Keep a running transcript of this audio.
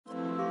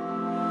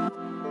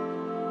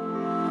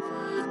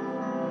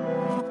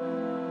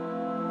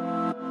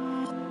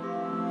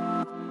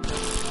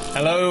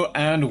Hello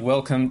and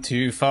welcome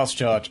to Fast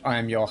Charge. I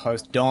am your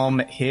host Dom,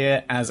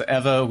 here as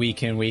ever,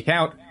 week in, week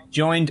out,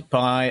 joined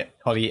by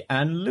Holly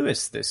and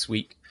Lewis this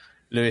week.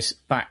 Lewis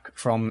back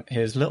from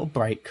his little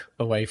break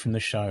away from the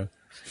show.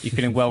 You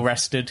feeling well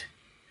rested?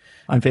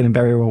 I'm feeling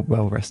very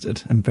well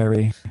rested and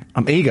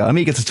I'm eager. I'm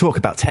eager to talk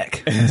about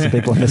tech. It's a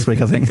big one this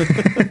week, I think.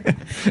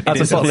 I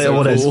had to bottle it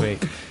all in.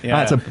 Yeah. I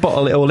had to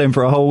bottle it all in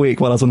for a whole week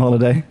while I was on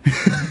holiday.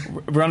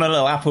 We're on a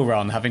little Apple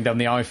run, having done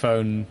the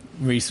iPhone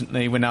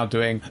recently. We're now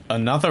doing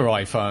another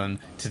iPhone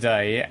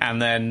today,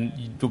 and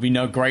then there'll be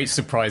no great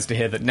surprise to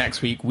hear that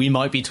next week we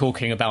might be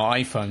talking about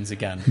iPhones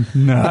again.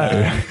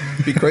 No.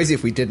 It'd be crazy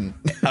if we didn't.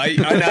 I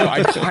know.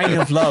 I kind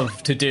of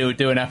love to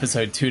do an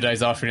episode 2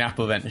 days after an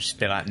Apple event and just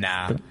be like,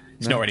 nah,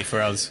 it's not ready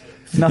for us.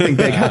 Nothing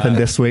big happened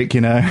this week,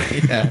 you know.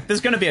 Yeah.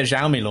 There's going to be a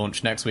Xiaomi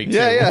launch next week, too.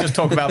 Yeah. We'll just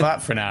talk about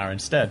that for an hour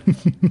instead.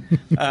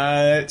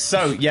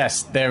 So,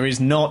 yes, there is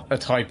not a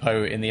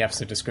typo in the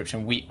episode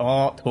description. We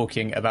are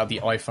talking about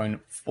the iPhone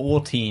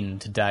 14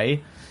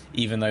 today,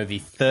 even though the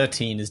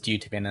 13 is due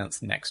to be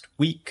announced next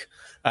week.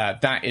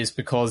 That is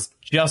because,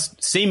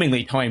 just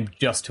seemingly timed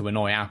just to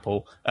annoy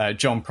Apple,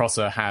 John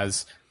Prosser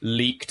has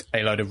leaked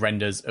a load of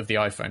renders of the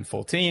iPhone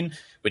 14,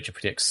 which are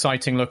pretty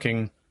exciting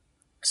looking.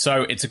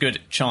 So it's a good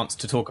chance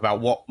to talk about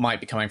what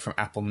might be coming from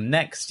Apple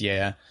next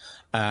year,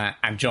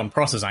 and John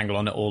Prosser's angle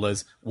on it all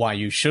is why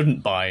you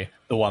shouldn't buy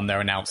the one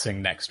they're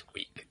announcing next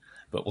week.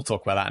 But we'll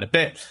talk about that in a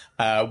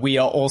bit. We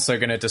are also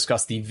going to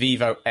discuss the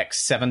Vivo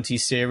X70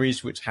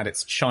 series, which had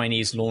its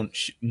Chinese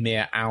launch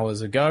mere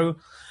hours ago.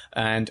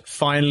 And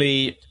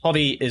finally,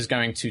 Toddy is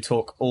going to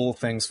talk all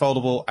things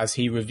foldable as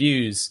he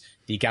reviews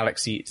the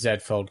Galaxy Z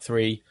Fold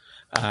 3.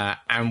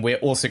 And we're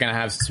also going to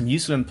have some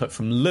useful input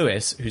from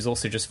Lewis, who's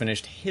also just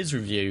finished his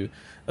review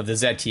of the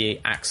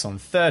ZTE Axon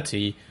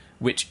 30,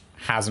 which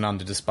has an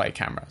under-display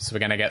camera. So we're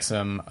going to get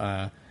some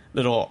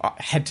little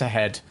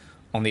head-to-head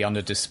on the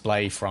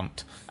under-display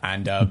front.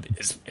 And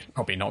it's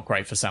probably not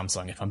great for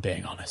Samsung, if I'm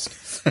being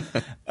honest.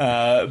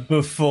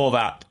 Before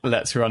that,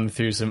 let's run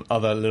through some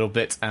other little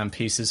bits and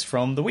pieces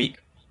from the week.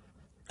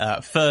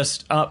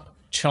 First up,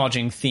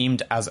 charging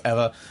themed as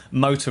ever,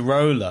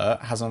 Motorola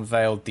has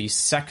unveiled the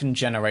second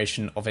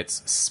generation of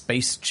its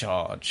Space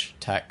Charge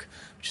tech,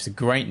 which is a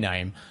great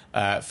name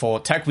for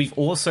tech we've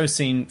also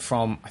seen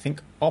from, I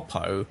think,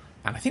 Oppo,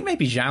 and I think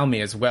maybe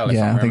Xiaomi as well, if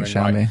I'm remembering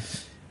Xiaomi.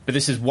 Right. But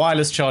this is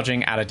wireless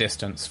charging at a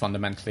distance,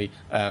 fundamentally.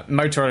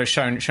 Motorola has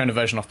shown a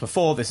version off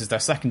before. This is their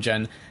second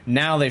gen.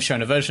 Now they've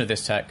shown a version of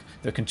this tech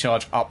that can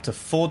charge up to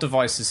 4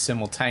 devices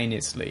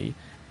simultaneously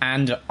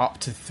and up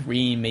to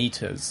 3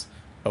 meters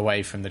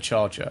away from the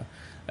charger,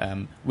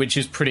 which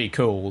is pretty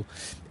cool.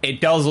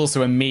 It does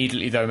also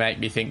immediately, though, make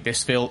me think this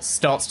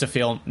starts to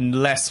feel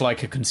less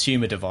like a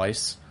consumer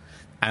device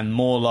and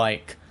more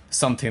like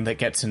something that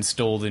gets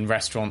installed in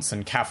restaurants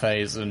and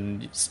cafes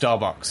and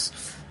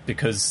Starbucks.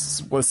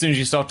 Because as soon as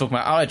you start talking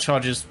about, it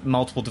charges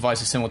multiple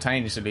devices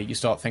simultaneously, you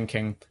start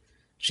thinking,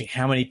 gee,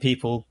 how many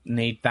people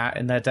need that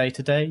in their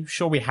day-to-day?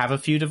 Sure, we have a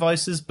few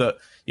devices, but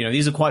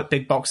these are quite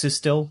big boxes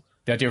still.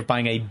 The idea of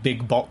buying a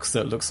big box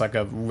that looks like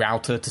a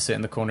router to sit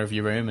in the corner of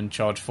your room and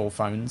charge 4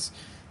 phones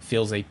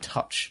feels a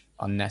touch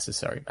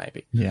unnecessary,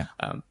 maybe. Yeah.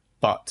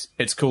 But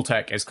it's cool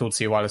tech. It's cool to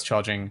see wireless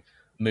charging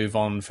move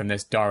on from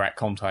this direct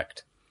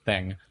contact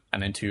thing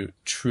and into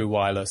true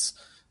wireless.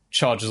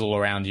 Charges all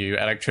around you,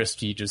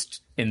 electricity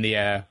just in the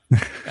air,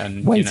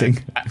 and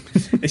waiting.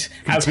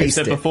 As we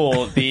said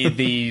before,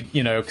 the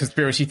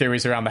conspiracy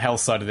theories around the health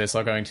side of this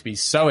are going to be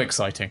so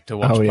exciting to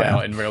watch play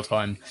out in real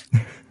time.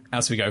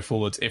 As we go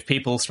forward, if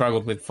people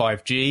struggled with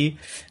 5G,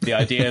 the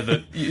idea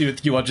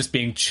that you are just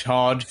being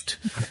charged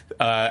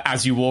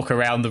as you walk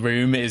around the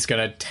room is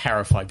going to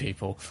terrify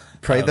people.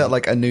 Pray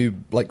that a new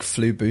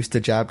flu booster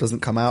jab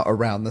doesn't come out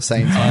around the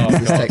same time as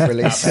this tech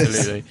release.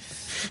 Absolutely.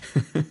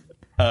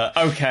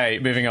 Okay,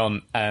 moving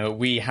on.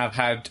 We have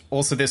had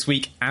also this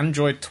week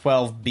Android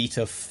 12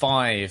 Beta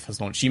 5 has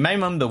launched. You may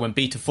remember when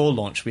Beta 4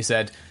 launched, we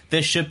said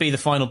this should be the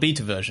final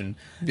beta version.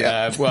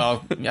 Yeah.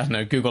 Well, I don't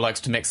know, Google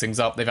likes to mix things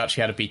up. They've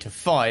actually had a Beta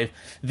 5.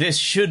 This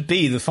should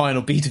be the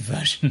final beta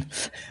version.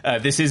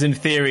 This is, in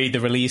theory, the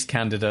release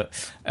candidate.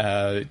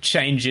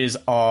 Changes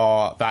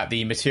are that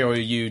the Material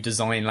U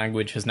design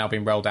language has now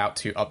been rolled out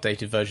to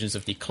updated versions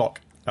of the clock.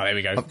 Oh, there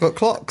we go. I've got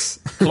clocks.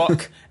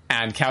 Clock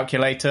and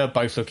calculator,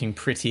 both looking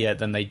prettier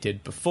than they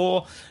did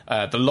before.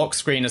 The lock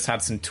screen has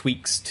had some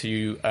tweaks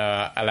to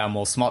allow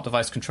more smart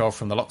device control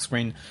from the lock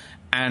screen.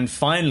 And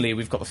finally,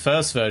 we've got the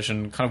first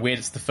version, kind of weird,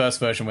 it's the first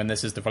version when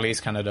this is the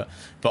release candidate,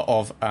 but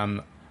of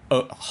a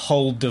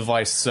whole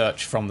device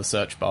search from the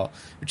search bar,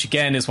 which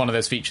again is one of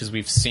those features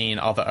we've seen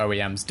other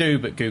OEMs do,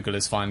 but Google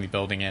is finally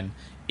building in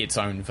its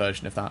own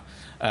version of that.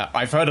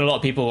 I've heard a lot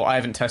of people, I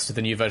haven't tested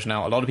the new version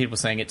out, a lot of people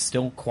saying it's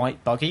still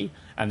quite buggy,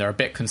 and they're a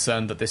bit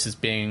concerned that this is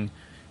being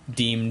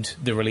deemed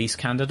the release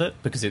candidate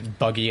because it's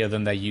buggier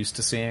than they're used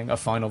to seeing a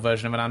final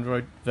version of an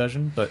Android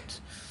version, but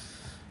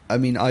I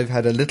mean, I've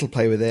had a little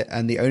play with it,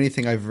 and the only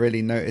thing I've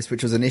really noticed,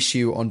 which was an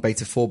issue on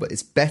beta 4, but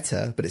it's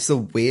better, but it's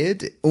still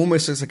weird. It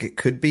almost looks like it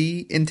could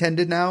be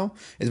intended now,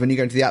 is when you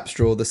go into the App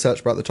Store, the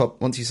search bar at the top,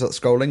 once you start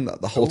scrolling,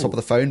 the whole top of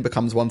the phone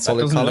becomes one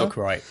solid doesn't color. Look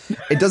right.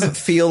 It doesn't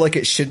feel like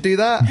it should do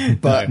that,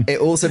 but it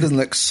also doesn't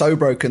look so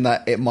broken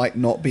that it might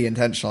not be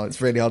intentional.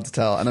 It's really hard to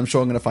tell, and I'm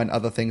sure I'm going to find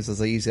other things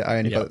as I use it. I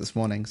only got it this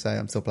morning, so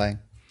I'm still playing.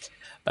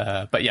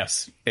 But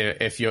yes,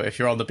 if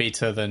you're on the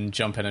beta, then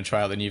jump in and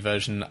try out the new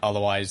version.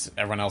 Otherwise,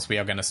 everyone else, we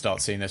are going to start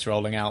seeing this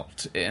rolling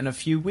out in a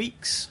few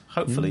weeks.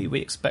 Hopefully, we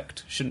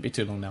expect. Shouldn't be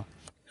too long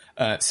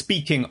now.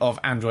 Speaking of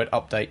Android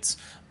updates,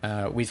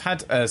 we've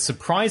had a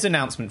surprise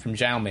announcement from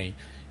Xiaomi,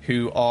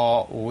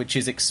 which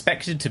is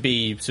expected to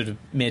be sort of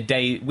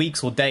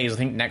weeks or days. I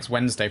think next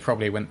Wednesday,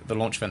 probably, when the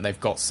launch event they've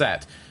got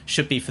set,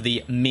 should be for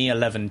the Mi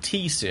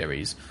 11T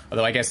series.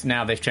 Although I guess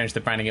now they've changed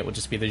the branding, it will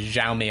just be the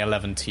Xiaomi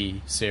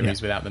 11T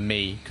series without the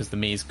Mi, because the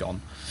Mi's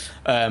gone.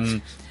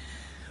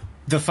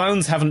 The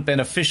phones haven't been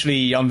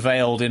officially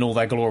unveiled in all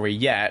their glory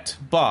yet,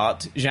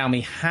 but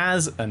Xiaomi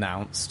has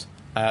announced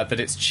that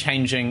it's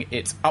changing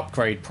its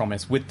upgrade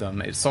promise with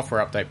them, its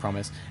software update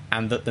promise,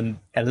 and that the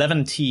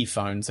 11T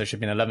phones, there should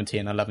be an 11T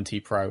and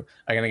 11T Pro,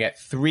 are going to get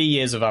 3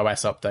 years of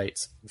OS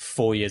updates,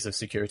 4 years of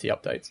security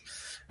updates.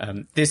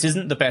 This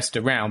isn't the best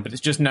around, but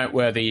it's just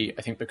noteworthy,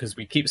 I think, because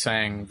we keep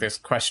saying this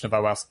question of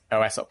OS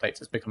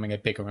updates is becoming a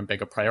bigger and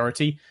bigger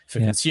priority for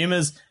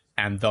consumers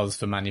and thus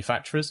for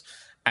manufacturers.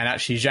 And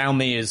actually,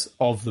 Xiaomi is,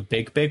 of the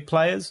big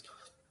players,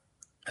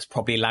 has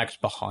probably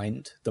lagged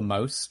behind the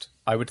most,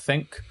 I would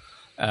think.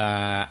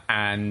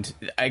 And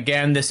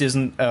again, this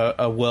isn't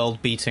a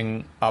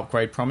world-beating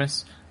upgrade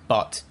promise,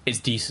 but it's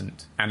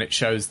decent, and it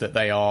shows that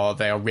they are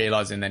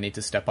realizing they need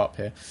to step up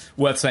here.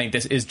 Worth saying,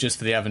 this is just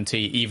for the 11T.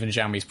 Even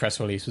Xiaomi's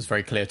press release was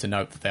very clear to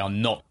note that they are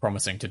not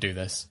promising to do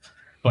this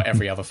for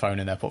every other phone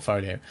in their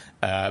portfolio.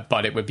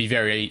 But it would be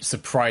very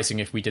surprising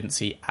if we didn't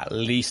see at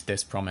least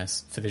this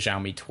promise for the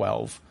Xiaomi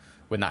 12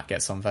 when that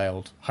gets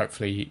unveiled,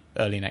 hopefully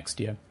early next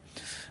year.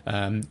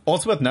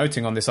 Also worth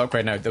noting on this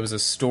upgrade note, there was a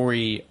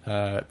story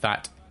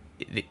that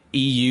the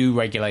EU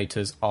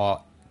regulators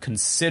are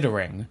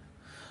considering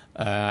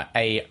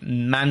a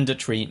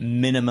mandatory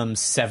minimum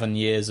 7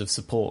 years of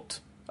support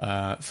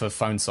for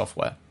phone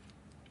software.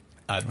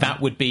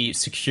 That would be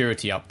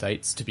security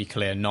updates, to be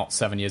clear, not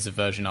 7 years of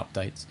version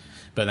updates.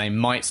 But they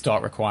might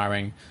start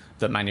requiring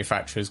that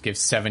manufacturers give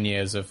 7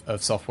 years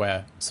of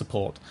software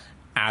support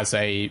as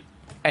a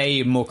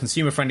more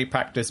consumer-friendly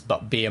practice,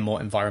 but B, a more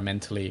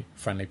environmentally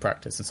friendly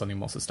practice and something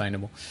more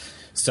sustainable.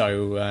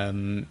 So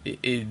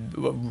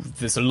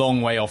there's a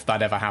long way off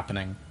that ever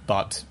happening,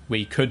 but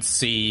we could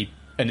see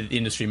an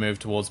industry move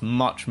towards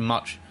much,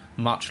 much,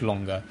 much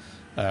longer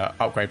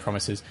upgrade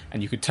promises,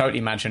 and you could totally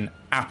imagine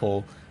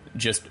Apple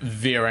just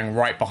veering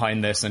right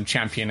behind this and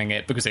championing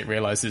it because it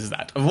realizes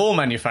that of all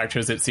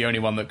manufacturers, it's the only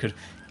one that could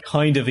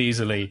kind of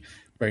easily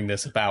bring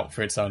this about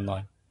for its own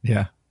line.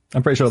 Yeah.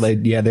 I'm pretty sure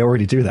they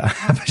already do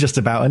that, just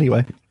about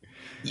anyway.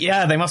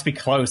 Yeah, they must be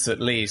close at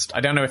least.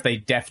 I don't know if they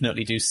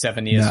definitely do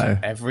 7 years for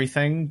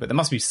everything, but there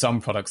must be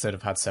some products that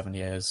have had 7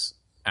 years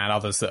and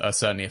others that are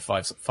certainly at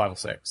five or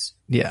six.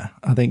 Yeah,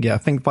 I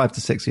think 5 to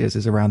 6 years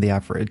is around the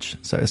average.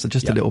 So it's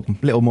just a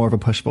little more of a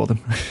push for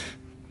them.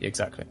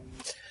 Exactly.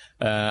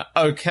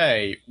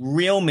 Okay,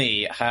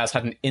 Realme has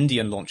had an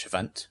Indian launch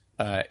event.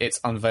 It's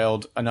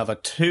unveiled another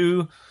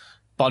 2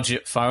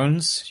 budget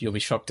phones, you'll be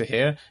shocked to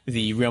hear,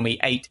 the Realme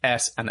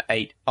 8S and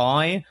the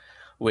 8i,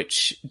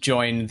 which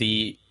join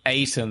the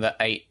 8 and the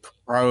 8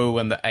 Pro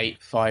and the 8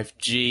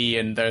 5G,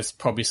 and there's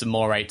probably some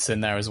more 8s in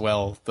there as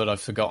well that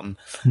I've forgotten.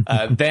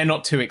 They're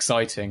not too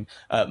exciting.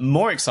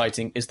 More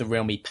exciting is the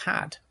Realme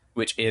Pad,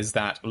 which is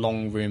that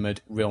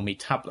long-rumoured Realme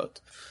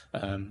tablet,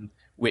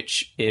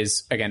 which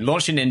is, again,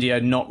 launched in India.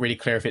 Not really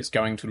clear if it's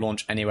going to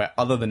launch anywhere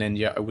other than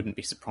India. I wouldn't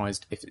be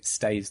surprised if it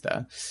stays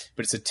there.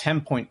 But it's a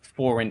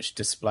 10.4-inch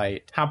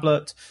display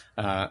tablet.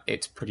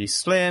 It's pretty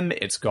slim.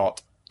 It's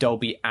got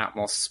Dolby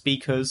Atmos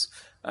speakers,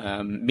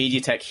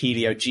 MediaTek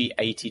Helio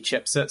G80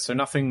 chipset, so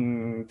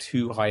nothing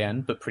too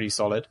high-end, but pretty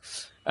solid.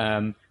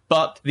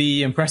 But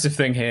the impressive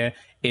thing here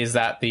is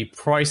that the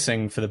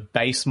pricing for the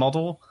base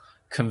model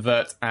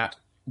converts at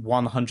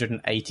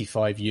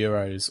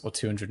 €185 or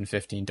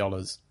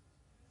 $215.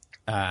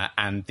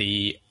 And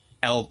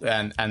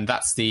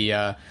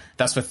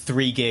that's for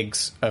 3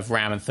 gigs of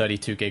RAM and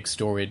 32 gig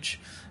storage.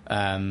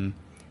 And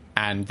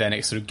then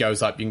it sort of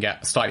goes up. You can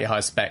get a slightly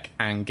higher spec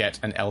and get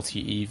an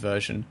LTE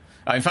version.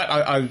 In fact,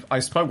 I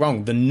spoke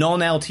wrong. The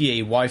non-LTE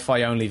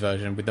Wi-Fi only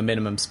version with the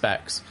minimum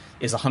specs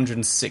is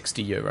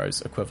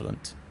 €160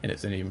 equivalent in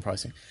its Indian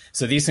pricing.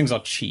 So these things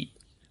are cheap,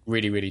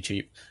 really, really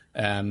cheap.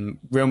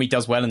 Realme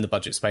does well in the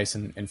budget space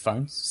in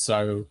phones.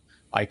 So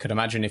I could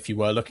imagine if you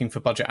were looking for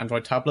budget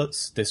Android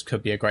tablets, this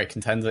could be a great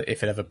contender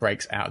if it ever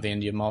breaks out of the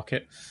Indian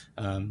market.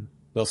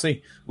 We'll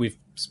see. We've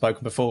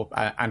spoken before.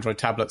 Android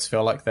tablets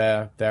feel like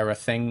they're a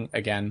thing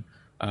again.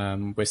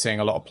 We're seeing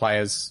a lot of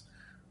players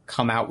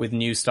come out with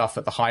new stuff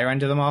at the higher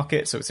end of the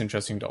market, so it's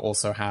interesting to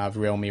also have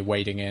Realme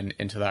wading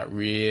into that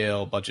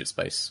real budget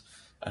space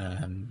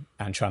and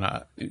trying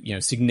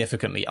to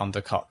significantly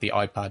undercut the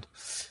iPad.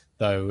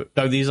 Though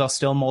these are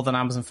still more than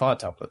Amazon Fire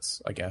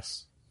tablets, I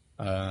guess.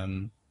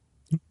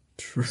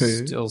 True.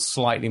 Still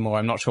slightly more.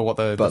 I'm not sure what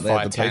the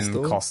Fire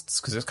 10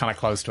 costs, because it's kind of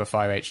close to a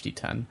Fire HD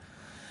 10.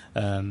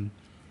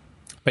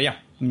 But yeah,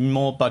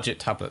 more budget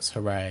tablets,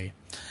 hooray.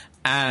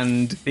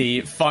 And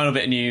the final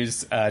bit of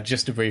news,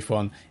 just a brief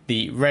one,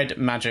 the Red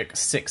Magic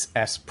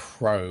 6S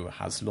Pro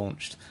has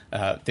launched.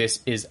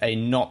 This is a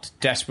not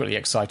desperately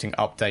exciting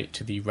update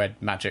to the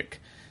Red Magic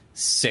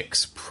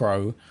 6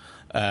 Pro.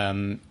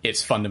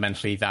 It's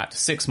fundamentally that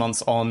 6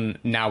 months on,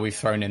 now we've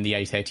thrown in the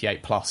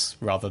 888 Plus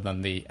rather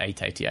than the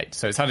 888.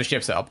 So it's had a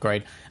chipset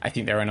upgrade. I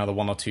think there are another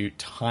one or two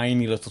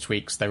tiny little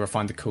tweaks. They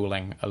refined the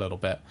cooling a little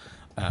bit.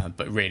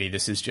 But really,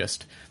 this is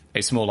just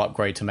a small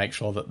upgrade to make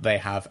sure that they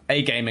have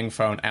a gaming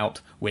phone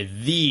out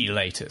with the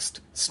latest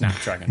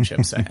Snapdragon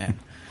chipset in.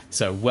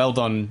 So well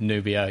done,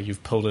 Nubia.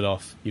 You've pulled it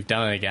off. You've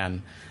done it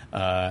again.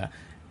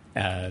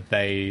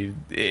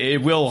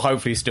 It will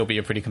hopefully still be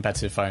a pretty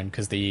competitive phone,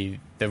 because the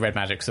Red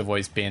Magics have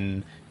always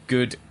been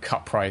good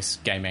cut price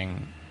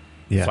gaming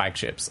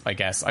flagships, I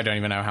guess. I don't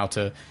even know how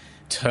to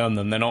term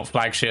them. They're not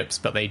flagships,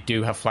 but they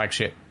do have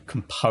flagship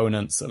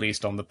components, at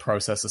least on the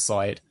processor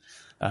side.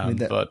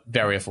 But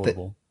very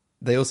affordable.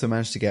 They also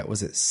managed to get,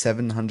 was it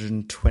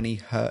 720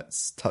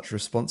 hertz touch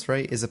response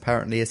rate is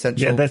apparently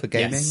essential for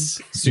gaming?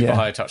 Yes. Super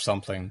high touch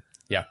sampling.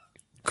 Yeah.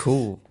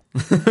 Cool.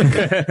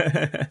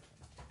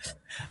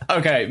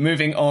 Okay,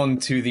 moving on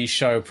to the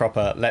show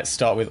proper. Let's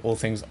start with all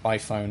things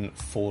iPhone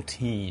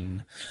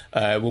 14.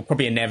 We'll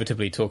probably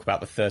inevitably talk about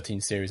the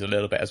 13 series a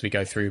little bit as we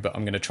go through, but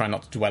I'm going to try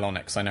not to dwell on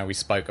it, because I know we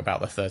spoke about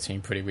the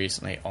 13 pretty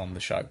recently on the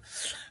show.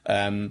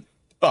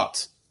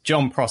 But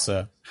John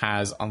Prosser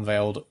has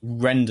unveiled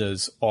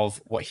renders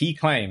of what he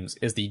claims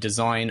is the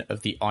design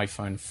of the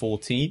iPhone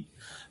 14.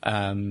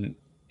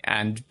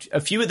 And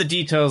a few of the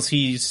details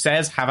he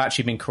says have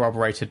actually been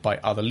corroborated by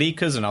other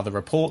leakers and other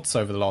reports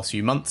over the last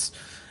few months.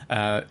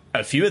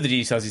 A few of the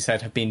details he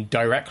said have been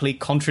directly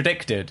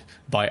contradicted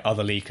by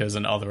other leakers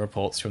and other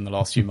reports from the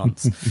last few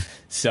months.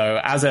 So,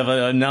 as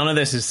ever, none of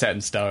this is set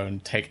in stone.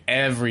 Take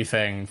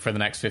everything for the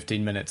next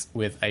 15 minutes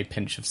with a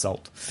pinch of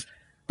salt.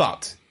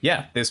 But,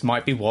 yeah, this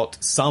might be what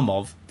some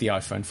of the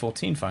iPhone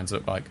 14 phones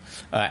look like.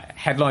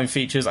 Headline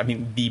features, I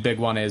mean, the big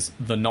one is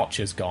the notch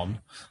is gone,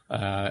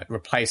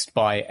 replaced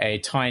by a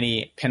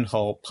tiny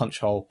pinhole, punch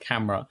hole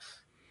camera,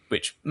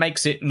 which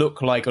makes it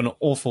look like an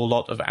awful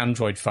lot of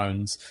Android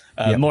phones.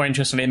 More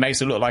interestingly, it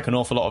makes it look like an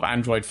awful lot of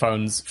Android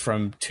phones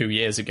from 2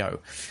 years ago,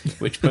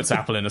 which puts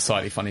Apple in a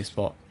slightly funny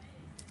spot.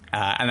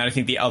 And then I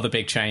think the other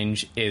big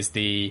change is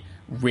the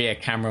rear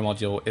camera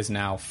module is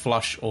now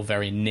flush or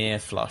very near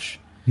flush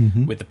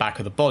with the back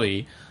of the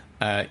body.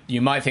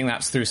 You might think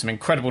that's through some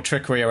incredible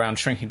trickery around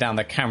shrinking down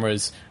their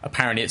cameras.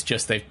 Apparently it's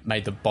just they've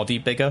made the body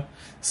bigger,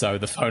 so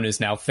the phone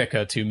is now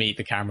thicker to meet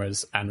the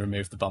cameras and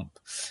remove the bump.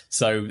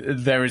 So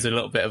there is a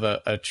little bit of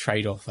a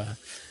trade-off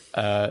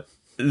there.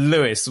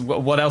 Lewis,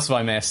 what else have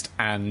I missed,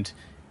 and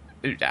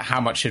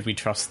how much should we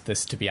trust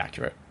this to be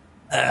accurate?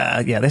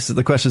 This is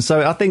the question.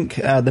 So I think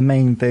the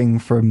main thing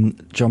from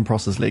John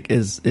Prosser's leak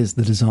is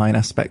the design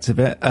aspect of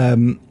it.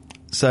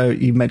 So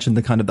you mentioned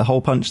the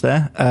hole punch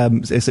there.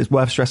 It's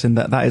worth stressing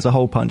that is a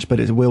hole punch, but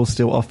it will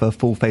still offer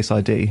full Face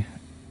ID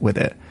with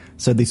it.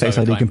 So the Face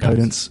ID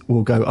components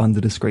will go under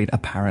the screen,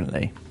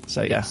 apparently.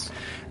 So yes.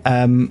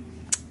 And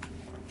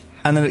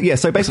then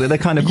so basically they're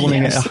kind of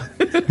calling it.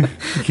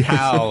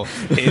 How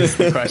is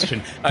the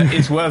question?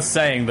 It's worth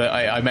saying that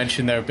I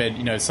mentioned there have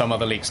been some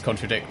other leaks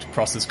contradict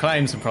Prosser's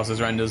claims and Prosser's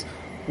renders.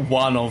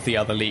 One of the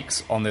other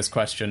leaks on this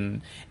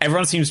question,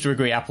 everyone seems to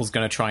agree Apple's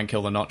going to try and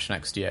kill the notch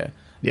next year.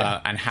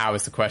 And how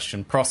is the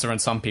question? Prosser and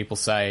some people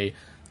say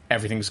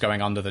everything's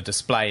going under the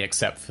display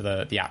except for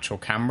the actual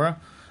camera.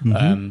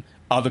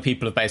 Other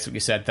people have basically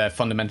said they're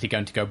fundamentally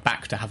going to go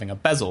back to having a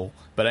bezel,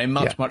 but a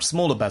much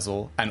smaller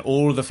bezel, and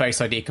all of the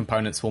Face ID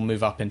components will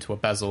move up into a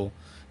bezel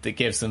that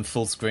gives them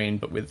full screen,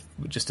 but with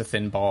just a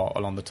thin bar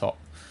along the top.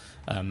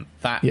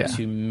 That,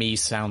 to me,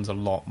 sounds a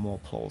lot more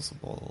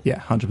plausible. Yeah,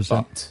 100%.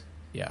 But,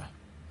 yeah.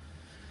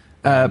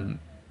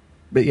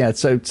 But yeah,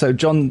 so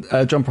John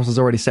Prosser's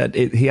already said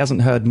he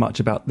hasn't heard much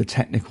about the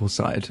technical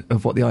side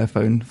of what the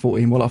iPhone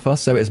 14 will offer,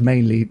 so it's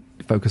mainly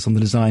focused on the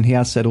design. He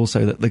has said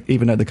also that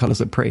even though the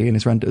colours are pretty in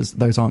his renders,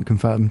 those aren't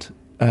confirmed.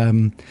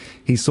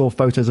 He saw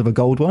photos of a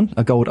gold one,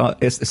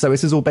 so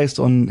this is all based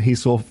on he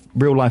saw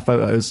real life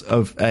photos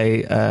of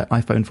a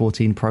iPhone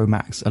 14 Pro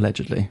Max,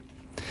 allegedly.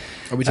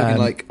 Are we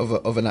talking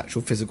of an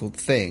actual physical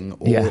thing,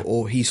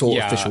 or he saw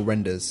official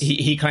renders?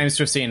 He claims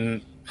to have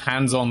seen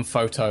hands-on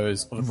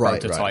photos of a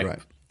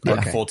prototype.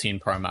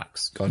 14 Pro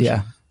Max. Gotcha.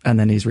 Yeah, and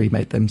then he's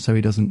remade them so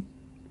he doesn't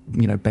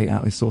bait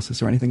out his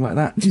sources or anything like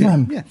that.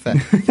 Yeah, fair.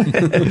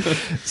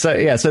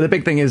 So the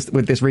big thing is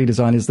with this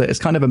redesign is that it's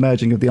kind of a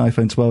merging of the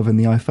iPhone 12 and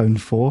the iPhone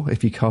 4,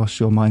 if you cast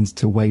your minds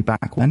to way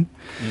back when.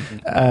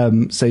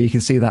 So you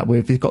can see that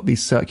you've got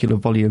these circular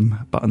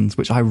volume buttons,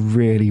 which I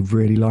really,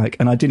 really like.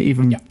 And I didn't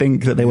even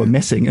think that they were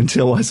missing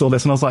until I saw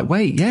this, and I was like,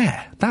 wait,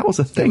 yeah, that was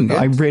a thing that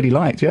I really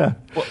liked, yeah.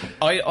 Well,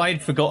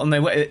 I'd forgotten they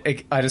were.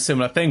 I had a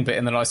similar thing, but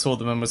then I saw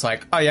them and was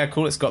like, oh yeah,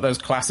 cool, it's got those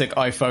classic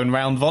iPhone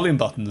round volume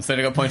buttons. Then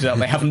it got pointed out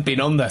they haven't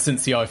been on there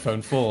since the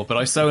iPhone 4, but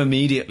I so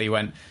immediately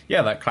went,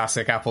 yeah, that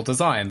classic Apple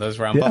design, those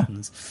round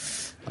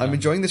buttons. I'm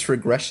enjoying this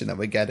regression that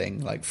we're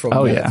getting, like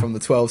from the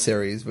 12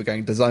 series. We're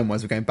going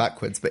design-wise, we're going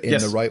backwards, but in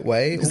the right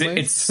way.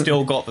 It's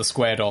still got the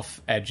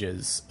squared-off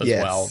edges as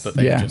well that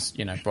they've just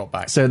brought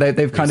back. So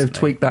they've kind of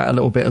tweaked that a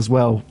little bit as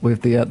well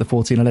with the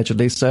 14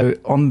 allegedly. So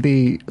on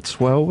the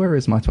 12, where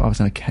is my 12? I was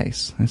in a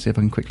case. Let's see if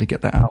I can quickly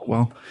get that out.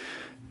 Well,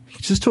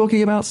 just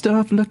talking about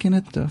stuff, looking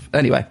at stuff.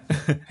 Anyway,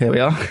 here we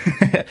are.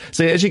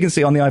 So as you can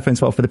see on the iPhone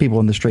 12, for the people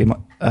on the stream,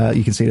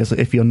 you can see this.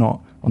 If you're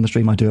not on the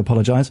stream, I do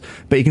apologize.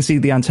 But you can see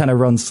the antenna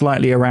runs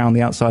slightly around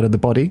the outside of the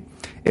body.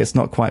 It's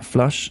not quite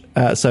flush.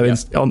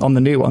 On the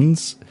new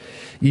ones,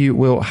 you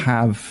will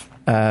have...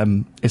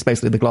 it's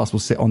basically the glass will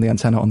sit on the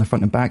antenna on the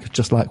front and back,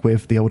 just like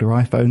with the older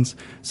iPhones.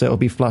 So it'll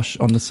be flush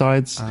on the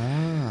sides.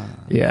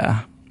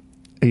 Yeah.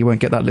 You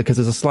won't get that look because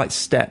there's a slight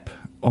step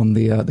on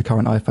the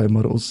current iPhone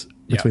models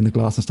between the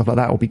glass and stuff like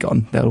that will be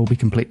gone. They'll all be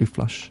completely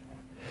flush.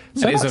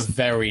 So it is a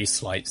very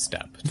slight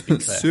step, to be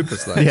fair. Super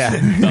slight.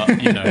 Yeah.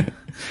 But,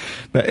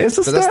 but it's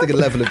a But step. that's the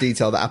level of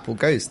detail that Apple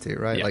goes to,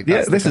 right? Yeah. Like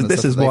that's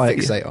this is why they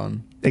fixate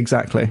on.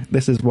 Exactly.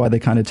 This is why they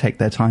kind of take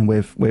their time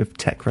with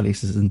tech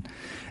releases and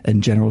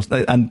in general.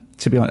 And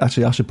to be honest,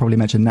 actually, I should probably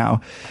mention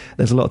now,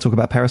 there's a lot of talk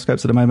about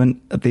periscopes at the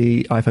moment.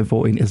 The iPhone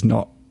 14 is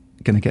not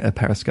going to get a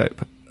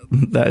periscope.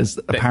 That is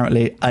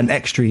apparently an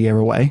extra year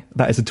away.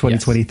 That is in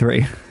 2023.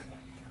 Yes.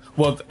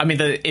 Well, I mean,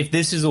 if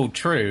this is all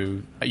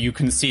true, you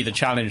can see the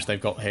challenge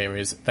they've got here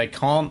is they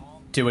can't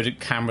do a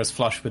cameras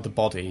flush with the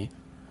body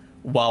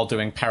while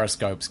doing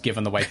periscopes,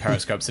 given the way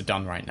periscopes are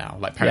done right now.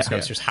 Like,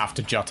 periscopes just have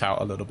to jut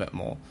out a little bit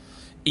more,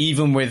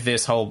 even with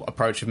this whole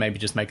approach of maybe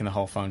just making the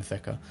whole phone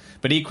thicker.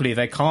 But equally,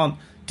 they can't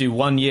do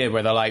 1 year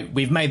where they're like,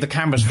 we've made the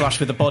cameras flush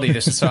with the body,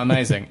 this is so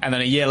amazing. And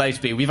then a year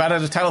later, we've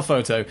added a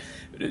telephoto,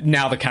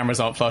 now the cameras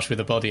aren't flush with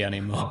the body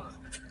anymore.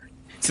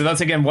 So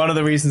that's, again, one of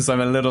the reasons I'm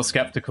a little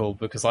skeptical,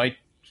 because I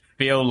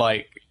feel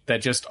like they're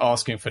just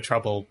asking for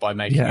trouble by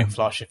making it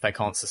flush if they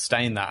can't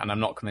sustain that, and I'm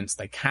not convinced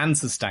they can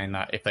sustain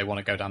that if they want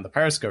to go down the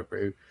periscope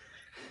route.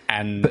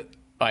 And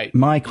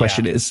my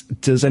question is,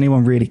 does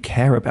anyone really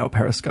care about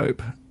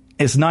periscope?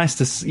 It's nice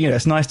to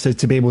it's nice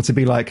to be able to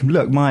be like,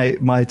 look, my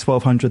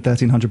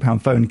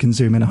 £1,200-1,300 phone can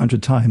zoom in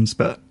 100 times,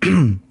 but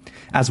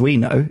as we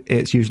know,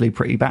 it's usually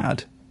pretty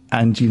bad,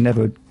 and you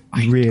never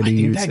really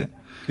use it.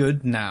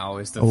 Good now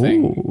is the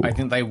thing. I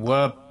think they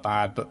were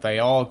bad, but they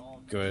are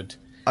good.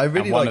 I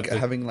really like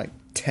having like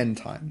 10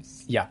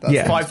 times. Yeah,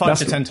 5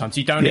 to 10 times.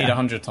 You don't need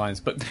 100 times,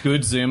 but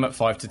good zoom at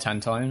 5 to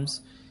 10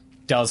 times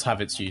does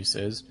have its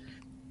uses.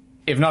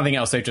 If nothing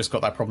else, they've just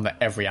got that problem that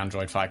every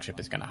Android flagship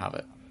is going to have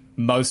it.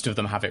 Most of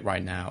them have it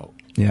right now.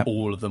 Yeah.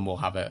 All of them will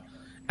have it.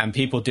 And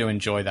people do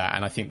enjoy that,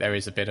 and I think there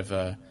is a bit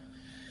of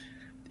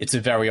it's a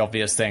very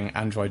obvious thing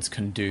Androids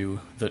can do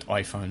that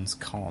iPhones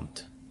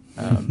can't.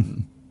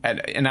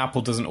 And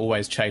Apple doesn't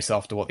always chase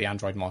after what the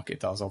Android market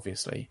does,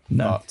 obviously.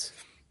 No. But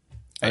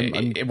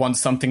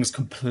once something's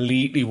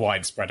completely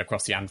widespread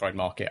across the Android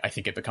market, I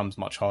think it becomes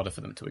much harder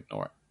for them to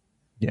ignore it.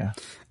 Yeah.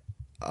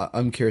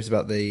 I'm curious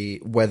about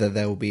whether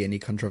there will be any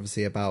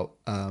controversy about,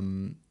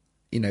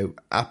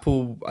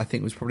 Apple, I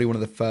think, was probably one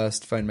of the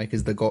first phone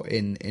makers that got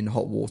in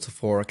hot water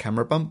for a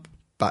camera bump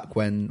back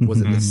when,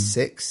 was it the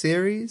 6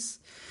 series?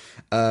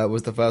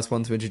 Was the first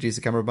one to introduce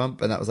a camera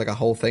bump, and that was like a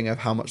whole thing of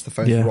how much the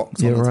phone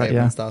rocks on the table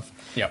and stuff.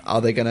 Yeah. Are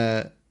they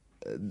gonna...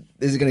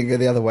 Is it going to go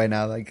the other way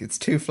now? Like, it's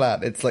too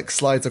flat. It's like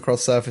slides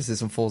across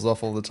surfaces and falls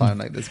off all the time.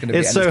 Like, there's going to be...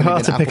 It's so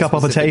hard to pick up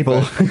off a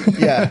table.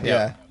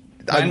 Yeah.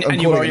 And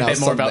you worry a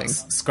bit more about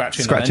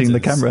scratching the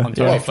camera.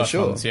 Yeah, for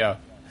sure. Yeah.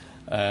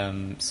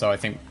 So I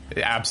think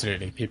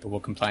absolutely people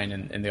will complain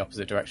in the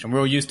opposite direction.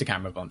 We're all used to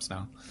camera bumps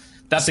now.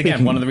 That's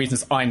again one of the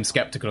reasons I'm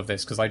skeptical of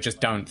this, because I just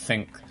don't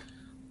think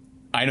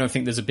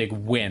there's a big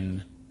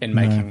win in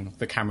making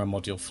the camera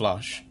module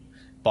flush.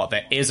 But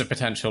there is a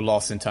potential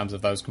loss in terms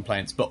of those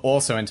complaints, but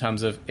also in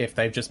terms of if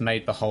they've just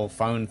made the whole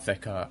phone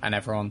thicker and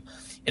everyone...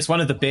 It's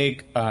one of the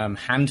big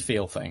hand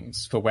feel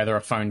things for whether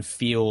a phone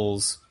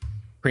feels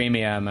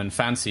premium and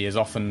fancy is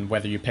often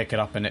whether you pick it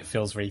up and it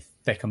feels very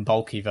thick and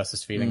bulky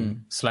versus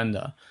feeling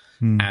slender.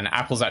 And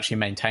Apple's actually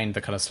maintained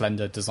the kind of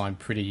slender design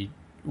pretty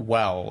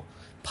well,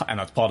 and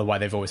that's part of why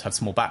they've always had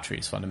small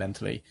batteries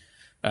fundamentally.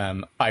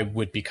 I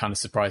would be kind of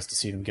surprised to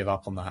see them give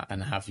up on that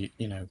and have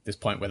this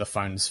point where the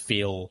phones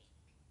feel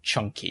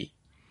chunky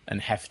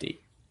and hefty.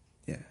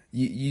 Yeah,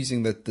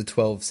 using the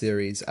 12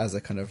 series as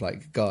a kind of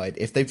like guide,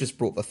 if they've just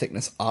brought the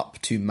thickness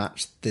up to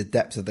match the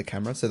depth of the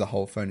camera so the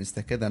whole phone is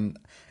thicker, then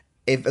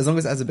as long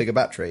as it has a bigger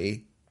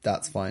battery,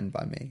 that's fine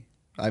by me.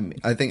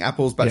 I think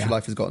Apple's battery Yeah.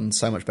 life has gotten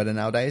so much better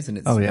nowadays, and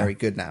it's Oh, yeah. very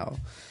good now.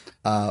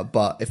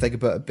 But if they could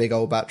put a big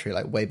old battery,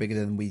 like way bigger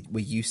than we're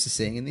used to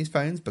seeing in these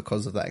phones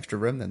because of that extra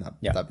room, then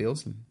that'd be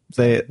awesome.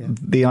 The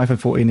iPhone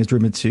 14 is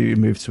rumored to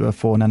move to a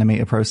 4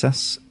 nanometer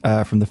process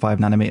from the 5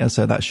 nanometer,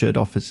 so that should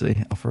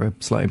obviously offer a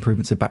slight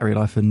improvement to battery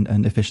life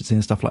and efficiency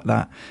and stuff like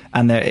that.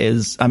 And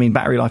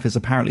battery life is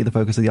apparently the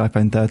focus of the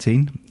iPhone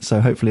 13,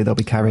 so hopefully they'll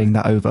be carrying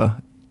that over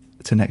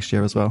to next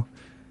year as well.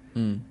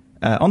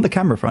 On the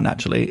camera front,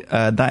 actually,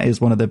 that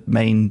is one of the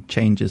main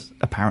changes,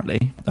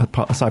 apparently,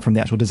 aside from the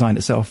actual design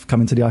itself,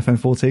 coming to the iPhone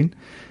 14.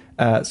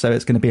 So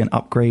it's going to be an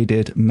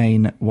upgraded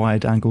main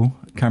wide-angle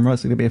camera.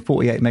 It's going to be a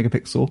 48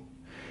 megapixel.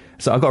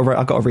 So I've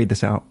got to read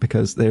this out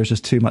because there's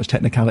just too much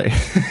technicality.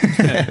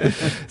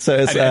 So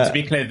it's, to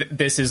be clear,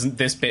 this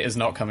bit is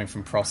not coming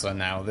from Prosser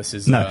now. This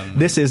is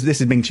this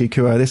is Ming-Chi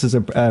Kuo. This is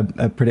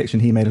a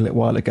prediction he made a little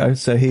while ago.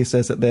 So he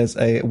says that there's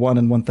a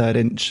 1 1/3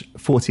 inch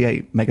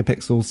 48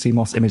 megapixel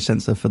CMOS image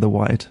sensor for the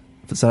wide.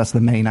 So that's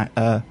the main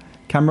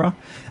camera.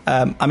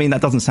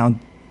 That doesn't sound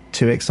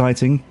too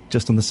exciting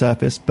just on the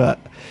surface, but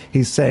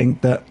he's saying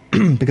that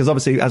because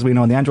obviously, as we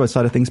know on the Android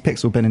side of things,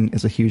 pixel binning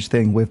is a huge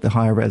thing with the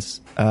higher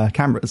res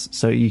cameras.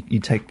 So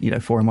you take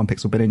 4-in-1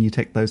 pixel binning, you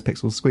take those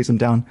pixels, squeeze them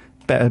down,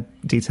 better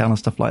detail and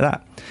stuff like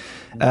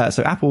that.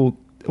 So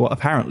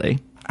apparently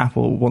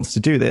Apple wants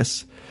to do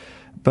this,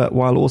 but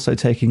while also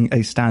taking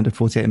a standard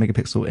 48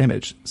 megapixel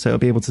image. So it'll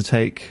be able to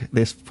take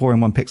this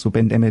 4-in-1 pixel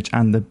binned image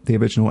and the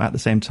original at the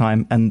same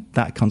time, and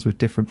that comes with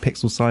different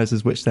pixel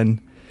sizes, which then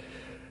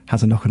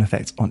has a knock-on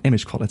effect on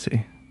image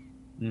quality.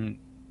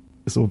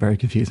 It's all very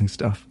confusing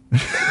stuff.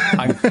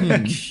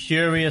 I'm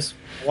curious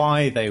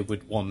why they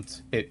would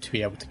want it to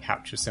be able to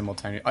capture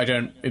simultaneously. I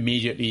don't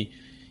immediately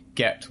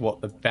get what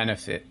the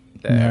benefit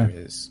there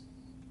is.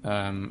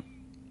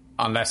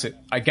 Unless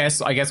I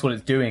guess what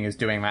it's doing is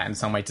doing that in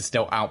some way to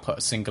still output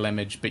a single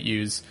image, but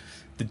use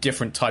the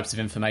different types of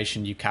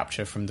information you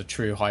capture from the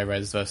true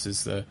high-res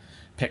versus the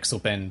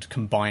pixel binned,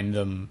 combine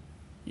them,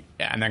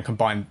 and then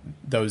combine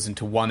those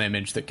into one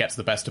image that gets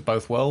the best of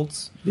both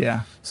worlds.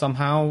 Yeah.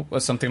 Somehow, or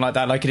something like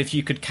that. Like if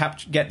you could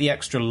get the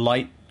extra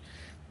light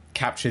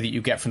capture that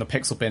you get from the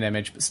pixel bin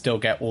image, but still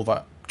get all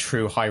that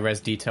true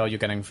high-res detail you're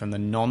getting from the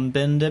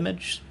non-binned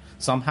image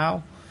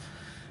somehow.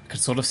 I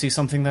could sort of see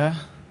something there.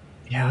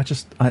 Yeah, I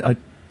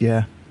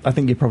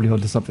think you're probably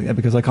onto something there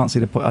because I can't see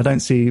the point. I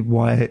don't see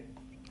why.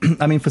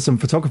 For some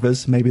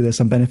photographers, maybe there's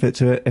some benefit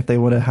to it if they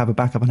want to have a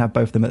backup and have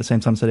both of them at the same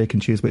time so they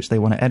can choose which they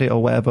want to edit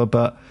or whatever.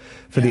 But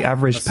for the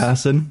average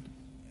person,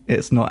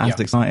 it's not as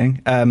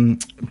exciting.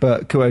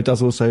 But Kuo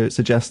does also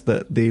suggest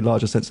that the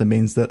larger sensor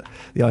means that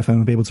the iPhone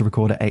will be able to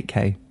record at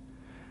 8K,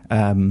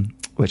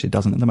 which it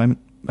doesn't at the moment.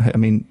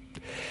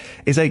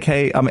 Is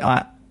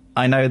 8K...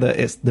 I know that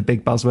it's the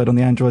big buzzword on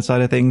the Android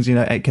side of things.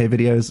 8K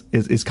videos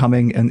is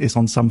coming and it's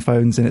on some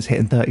phones and it's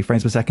hitting 30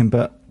 frames per second,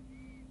 but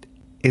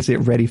is it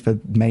ready for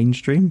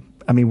mainstream?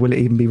 Will it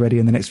even be ready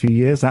in the next few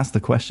years? That's the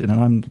question,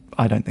 and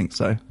I don't think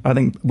so. I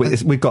think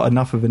we've got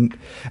enough of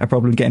a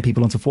problem getting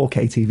people onto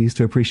 4K TVs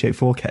to appreciate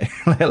 4K,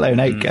 let alone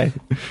 8K.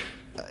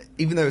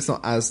 Even though it's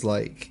not as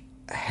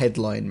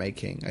headline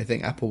making, I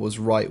think Apple was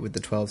right with the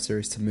 12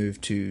 series to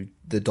move to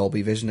the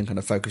Dolby Vision and kind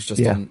of focus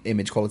just on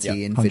image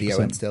quality in 100%. video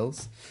and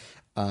stills.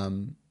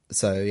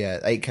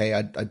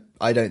 8K,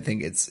 I don't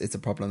think it's a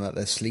problem that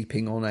they're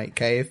sleeping on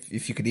 8K,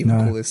 if you could even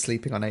call this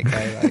sleeping on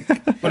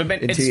 8K. But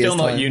it's still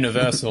not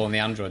universal on the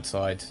Android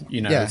side.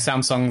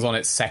 Samsung's on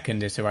its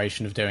second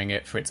iteration of doing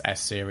it for its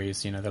S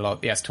series. The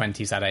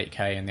S20's at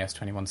 8K and the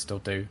S21 still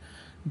do.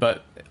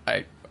 But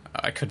I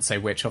couldn't say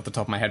which off the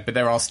top of my head, but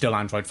there are still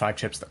Android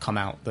flagships that come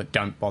out that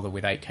don't bother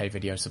with 8K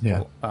video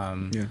support.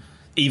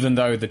 Even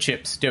though the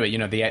chips do it,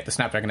 the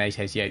Snapdragon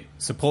 888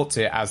 supports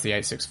it as the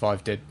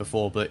 865 did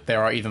before, but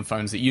there are even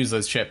phones that use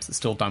those chips that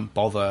still don't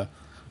bother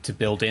to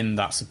build in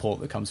that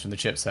support that comes from the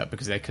chipset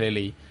because they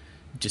clearly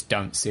just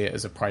don't see it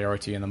as a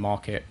priority in the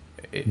market.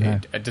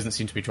 It doesn't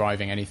seem to be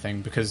driving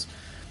anything because,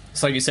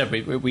 so like you said,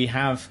 we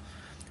have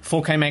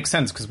 4K makes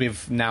sense because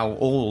we've now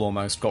all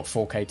almost got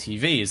 4K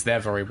TVs. They're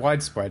very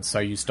widespread, so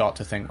you start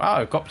to think,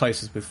 I've got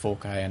places with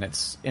 4K, and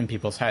it's in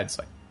people's heads.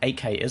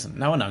 8K isn't.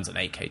 No one owns an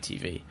 8K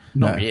TV.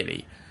 Not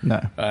really.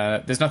 No.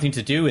 There's nothing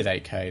to do with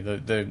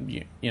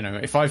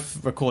 8K. If I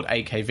record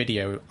 8K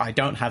video, I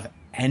don't have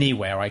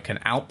anywhere I can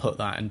output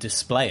that and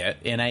display it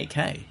in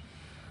 8K.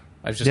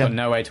 I've just got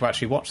no way to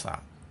actually watch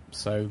that.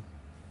 So,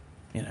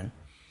 what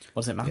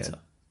does it matter? Yeah.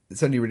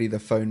 It's only really the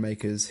phone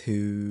makers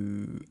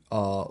who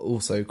are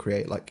also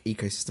create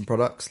ecosystem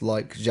products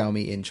like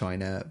Xiaomi in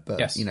China, but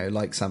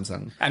like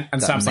Samsung. And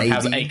Samsung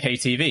has 8K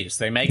TVs.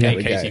 They make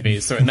 8K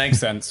TVs, so it makes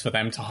sense for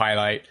them to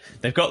highlight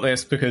they've got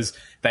this because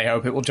they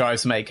hope it will drive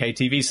some 8K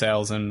TV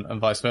sales and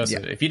vice versa.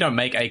 Yeah. If you don't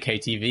make 8K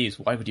TVs,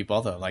 why would you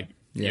bother?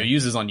 Your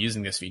users aren't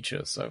using this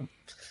feature, so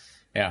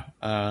yeah.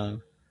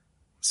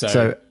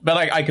 But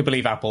I could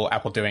believe Apple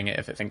doing it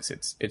if it thinks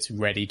it's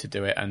ready to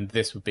do it, and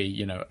this would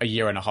be a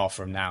year and a half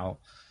from now.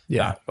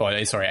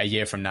 A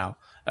year from now.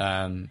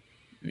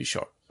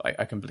 Sure,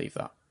 I can believe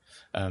that.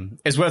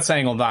 It's worth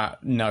saying on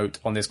that note,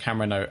 on this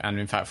camera note, and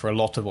in fact for a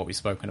lot of what we've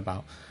spoken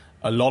about,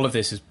 a lot of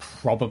this is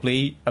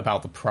probably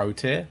about the Pro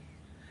tier,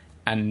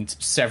 and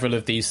several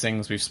of these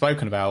things we've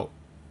spoken about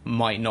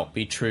might not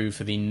be true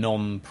for the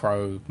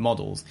non-Pro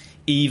models,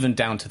 even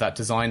down to that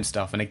design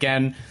stuff. And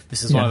again,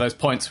 this is one of those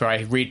points where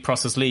I read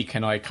Process Leak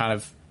and I kind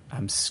of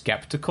am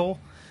skeptical,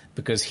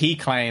 because he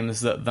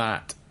claims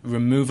that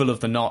removal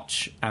of the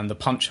notch and the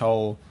punch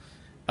hole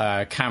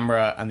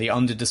camera and the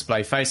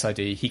under-display Face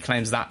ID, he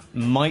claims that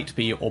might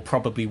be or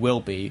probably will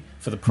be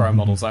for the Pro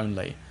models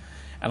only.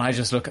 And I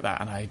just look at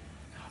that and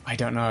I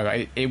don't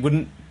know. It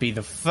wouldn't be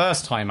the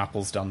first time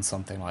Apple's done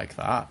something like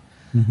that.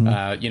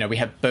 We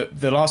had, but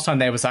the last time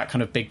there was that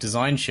kind of big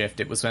design shift,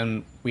 it was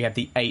when we had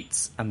the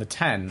 8s and the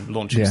 10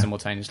 launching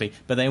simultaneously,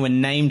 but they were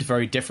named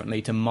very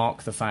differently to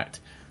mark the fact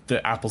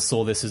that Apple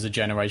saw this as a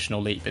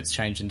generational leap. It's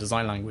changed in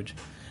design language.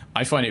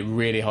 I find it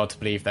really hard to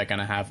believe they're going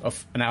to have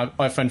an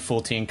iPhone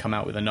 14 come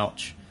out with a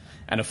notch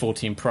and a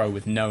 14 Pro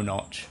with no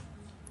notch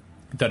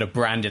that are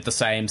branded the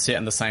same, sit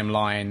in the same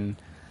line.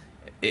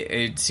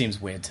 It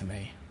seems weird to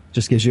me.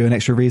 Just gives you an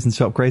extra reason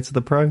to upgrade to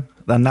the Pro.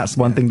 And that's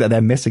one thing that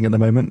they're missing at the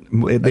moment.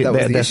 That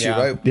was the issue,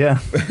 right? Yeah.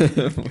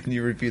 When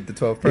you reviewed the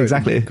 12 Pro.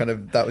 Exactly.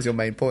 That was your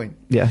main point.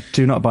 Yeah.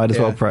 Do not buy the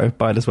 12 Pro.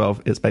 Buy the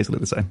 12. It's basically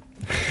the same.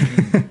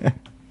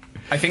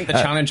 I think the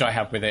challenge I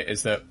have with it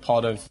is that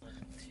part of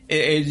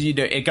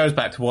it goes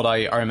back to what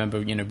I remember,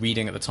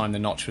 reading at the time the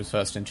notch was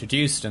first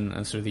introduced,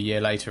 and sort of the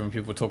year later when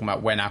people were talking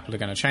about when Apple are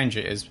going to change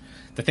it. Is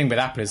the thing with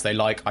Apple is they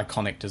like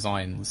iconic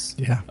designs.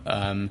 Yeah.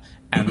 And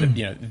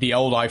the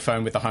old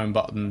iPhone with the home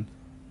button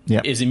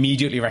is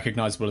immediately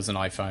recognizable as an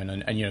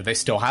iPhone, and they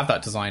still have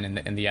that design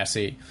in the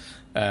SE.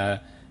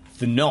 The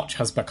notch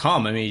has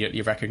become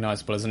immediately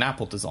recognizable as an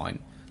Apple design,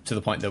 to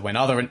the point that when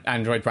other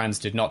Android brands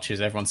did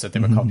notches, everyone said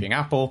they were copying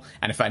Apple.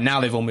 And in fact, now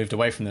they've all moved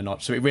away from the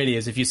notch. So it really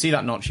is, if you see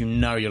that notch,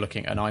 you're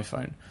looking at an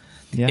iPhone.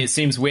 Yeah. It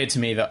seems weird to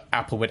me that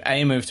Apple would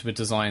A, move to a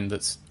design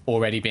that's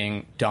already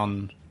being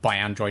done by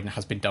Android and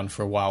has been done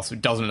for a while, so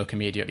it doesn't look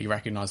immediately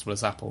recognizable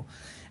as Apple.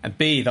 And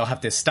B, they'll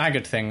have this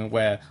staggered thing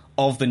where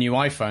of the new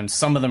iPhones,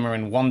 some of them are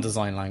in one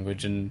design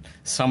language and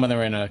some of them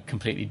are in a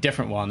completely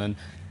different one. And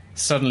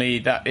suddenly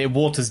that it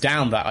waters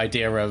down that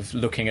idea of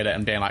looking at it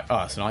and being like,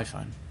 oh, it's an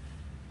iPhone,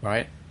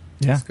 right?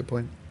 Yeah, that's a good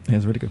point. Yeah,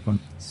 it's a really good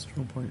point.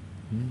 Strong point.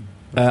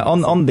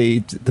 On the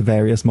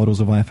various models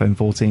of iPhone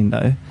 14,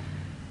 though,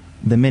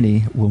 the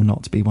Mini will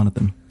not be one of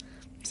them.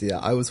 So yeah,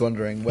 I was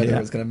wondering whether it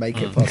was going to make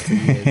it past 2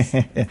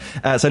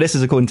 years. So this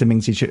is according to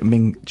Ming Chi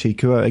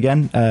Kuo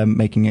again,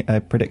 making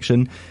a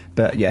prediction.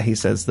 But yeah, he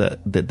says that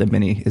the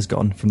Mini is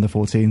gone from the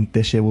 14.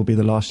 This year will be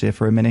the last year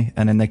for a Mini,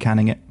 and then they're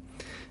canning it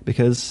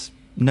because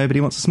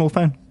nobody wants a small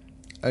phone.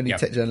 Only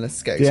tech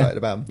journalists get excited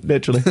about them.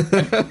 Literally.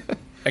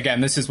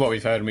 Again, this is what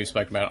we've heard and we've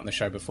spoken about it on the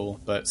show before,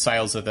 but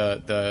sales of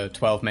the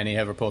 12 Mini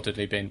have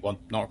reportedly been, well,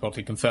 not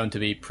reportedly, confirmed to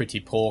be pretty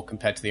poor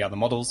compared to the other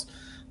models.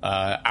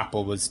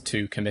 Apple was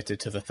too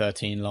committed to the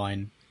 13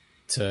 line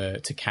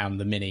to can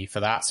the Mini for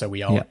that, so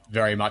we are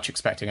very much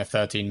expecting a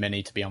 13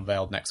 Mini to be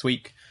unveiled next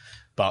week.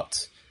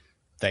 But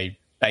they,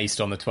 based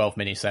on the 12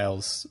 Mini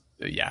sales,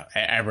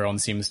 everyone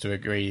seems to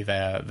agree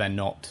they're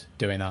not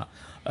doing that.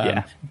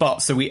 But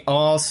so we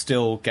are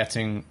still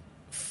getting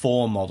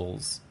 4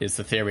 models, is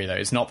the theory, though.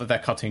 It's not that they're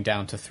cutting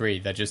down to 3.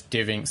 They're just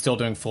still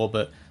doing 4,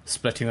 but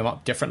splitting them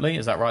up differently.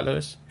 Is that right,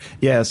 Lewis?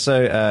 Yeah,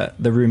 so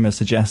the rumour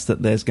suggests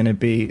that there's going to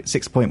be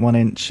 6.1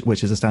 inch,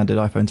 which is a standard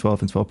iPhone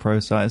 12 and 12 Pro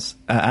size,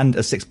 and a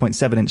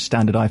 6.7 inch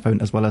standard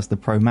iPhone, as well as the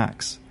Pro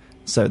Max.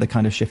 So they're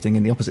kind of shifting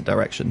in the opposite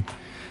direction.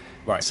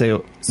 Right.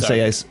 So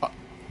yes.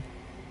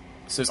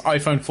 So it's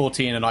iPhone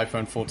 14 and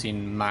iPhone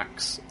 14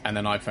 Max, and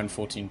then iPhone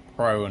 14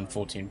 Pro and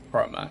 14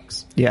 Pro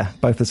Max. Yeah,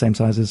 both the same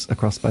sizes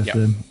across both of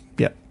them.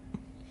 Yep.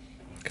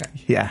 Okay.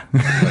 Yeah.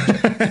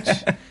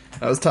 That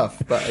was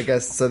tough, but I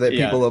guess so that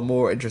people are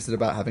more interested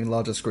about having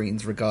larger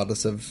screens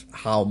regardless of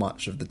how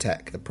much of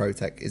the Pro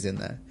tech is in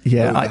there.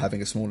 Yeah. Over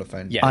having a smaller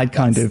phone. Yeah. I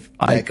think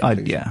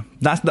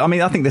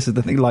this is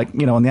the thing, like,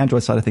 on the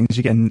Android side of things,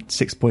 you're getting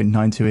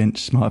 6.92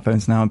 inch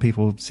smartphones now and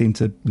people seem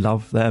to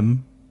love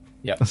them.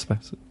 Yeah. I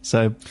suppose.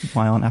 So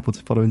why aren't Apple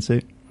following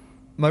suit?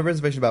 My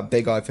reservation about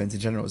big iPhones in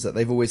general is that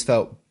they've always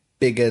felt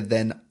bigger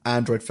than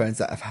Android phones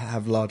that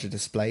have larger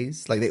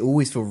displays. Like, they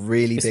always feel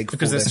really big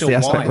because for they're still the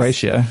aspect wide.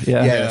 ratio.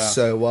 Yeah, they're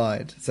so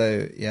wide.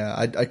 So yeah,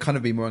 I'd kind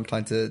of be more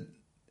inclined to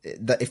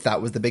that if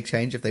that was the big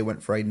change, if they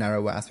went for a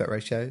narrower aspect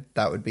ratio,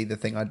 that would be the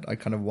thing I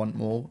kind of want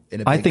more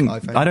in a big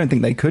iPhone. I don't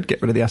think they could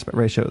get rid of the aspect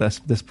ratio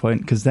at this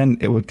point, because then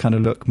it would kind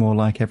of look more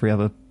like every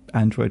other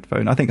Android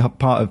phone. I think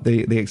part of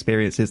the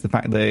experience is the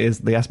fact that it is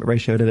the aspect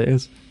ratio that it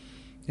is.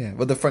 Yeah,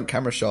 well, the front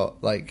camera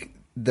shot, like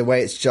the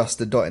way it's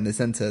just a dot in the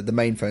center, the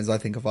main phones I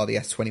think of are the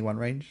S21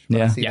 range.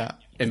 Yeah. I see that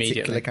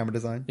immediately. Particular camera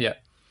design. Yeah.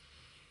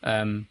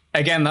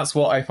 Again, that's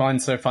what I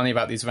find so funny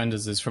about these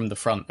vendors is from the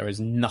front, there is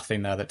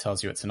nothing there that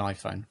tells you it's an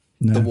iPhone.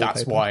 No.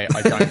 That's why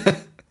I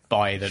don't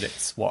buy that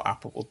it's what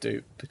Apple will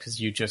do,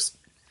 because you just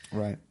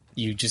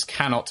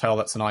cannot tell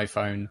that's an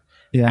iPhone.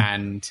 Yeah.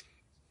 And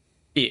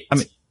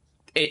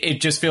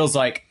it just feels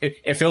like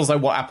it feels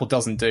like what Apple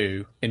doesn't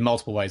do in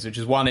multiple ways, which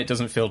is one, it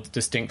doesn't feel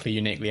distinctly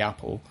uniquely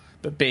Apple,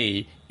 but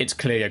B, it's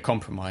clearly a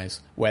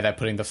compromise where they're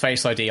putting the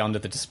Face ID under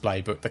the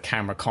display, but the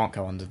camera can't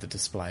go under the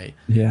display.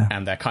 Yeah.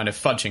 And they're kind of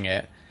fudging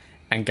it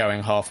and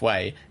going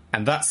halfway.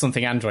 And that's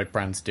something Android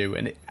brands do.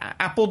 And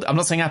Apple, I'm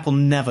not saying Apple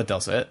never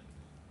does it,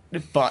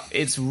 but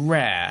it's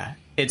rare.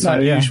 It's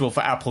unusual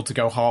for Apple to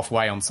go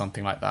halfway on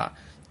something like that.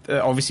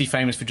 They're obviously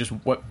famous for just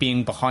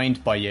being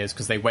behind by years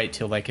because they wait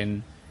till they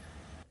can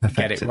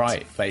get it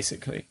right,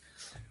 basically.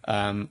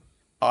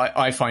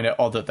 I find it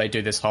odd that they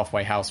do this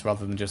halfway house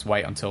rather than just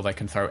wait until they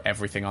can throw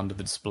everything under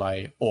the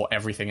display or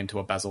everything into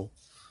a bezel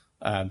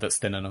that's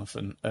thin enough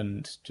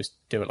and just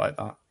do it like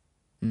that.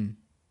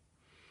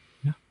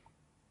 Yeah.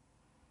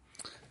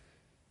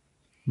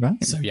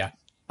 Right. So yeah,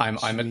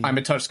 I'm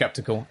a touch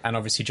skeptical, and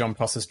obviously John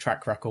Prosser's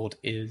track record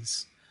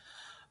is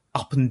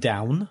up and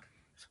down,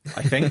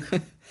 I think,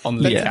 on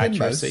leak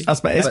accuracy.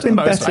 It's been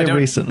better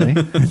recently.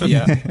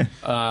 Yeah.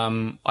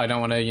 I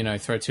don't want to,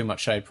 throw too much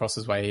shade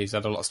Prosser's way. He's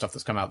had a lot of stuff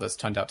that's come out that's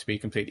turned out to be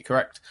completely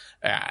correct.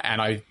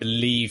 And I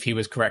believe he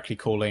was correctly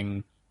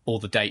calling all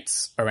the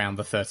dates around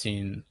the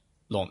 13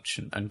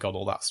 launch and got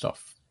all that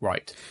stuff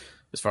right,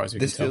 as far as we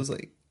can tell.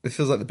 This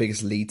feels like the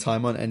biggest lead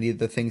time on any of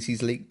the things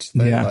he's leaked,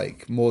 though,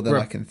 like more than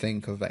I can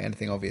think of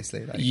anything,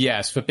 obviously.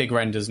 Yes, for big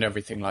renders and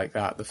everything like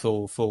that, the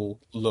full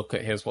look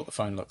at here's what the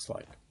phone looks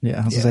like.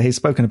 Yeah, as I say, he's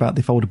spoken about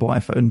the foldable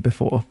iPhone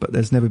before, but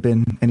there's never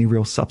been any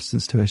real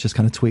substance to it. It's just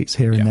kind of tweets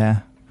here and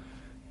there.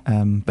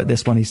 But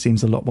this one he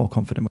seems a lot more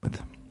confident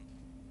with.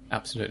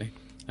 Absolutely.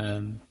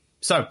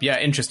 So, yeah,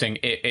 interesting.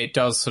 It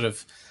does sort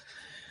of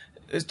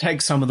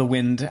take some of the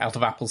wind out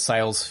of Apple's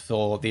sails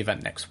for the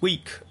event next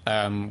week,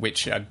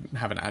 which I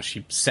haven't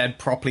actually said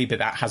properly, but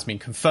that has been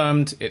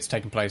confirmed. It's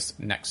taking place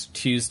next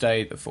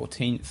Tuesday, the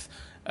 14th.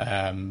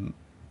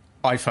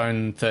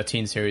 iPhone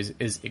 13 series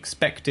is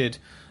expected,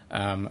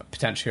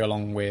 potentially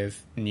along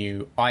with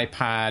new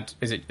iPad.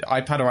 Is it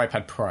iPad or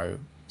iPad Pro?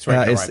 It's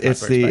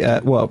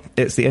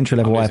the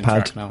entry-level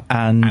iPad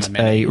and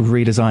a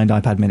redesigned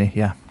iPad Mini,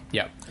 yeah.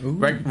 Yeah,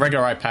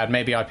 regular iPad,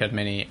 maybe iPad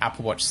Mini,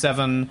 Apple Watch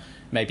 7,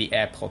 maybe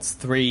AirPods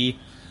 3.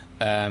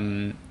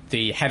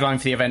 The headline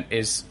for the event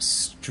is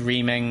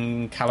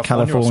streaming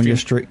California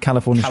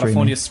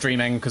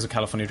streaming because of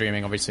California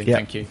Dreaming, obviously. Yep.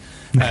 Thank you.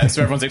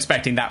 So everyone's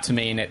expecting that to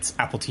mean it's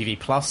Apple TV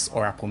Plus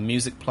or Apple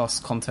Music Plus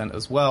content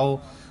as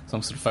well. So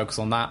I'm sort of focused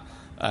on that.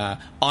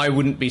 I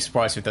wouldn't be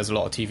surprised if there's a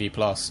lot of TV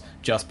Plus,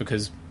 just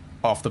because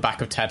off the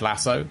back of Ted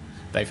Lasso,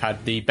 they've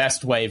had the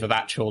best wave of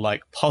actual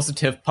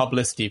positive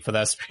publicity for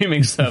their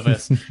streaming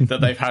service that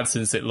they've had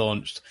since it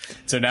launched.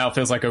 So now it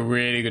feels like a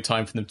really good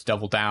time for them to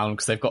double down,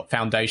 because they've got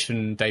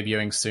Foundation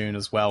debuting soon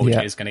as well, which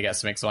is going to get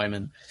some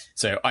excitement.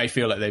 So I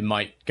feel like they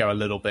might go a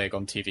little big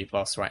on TV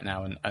Plus right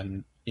now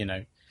and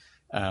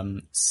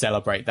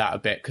celebrate that a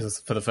bit, because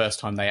for the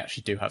first time they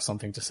actually do have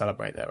something to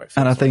celebrate there.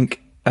 And I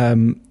think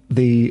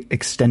the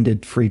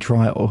extended free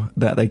trial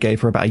that they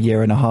gave for about a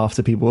year and a half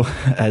to people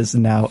has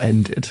now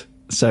ended.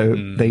 So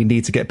they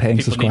need to get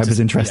paying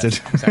subscribers interested.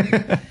 Yes,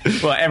 exactly.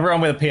 Well,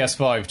 everyone with a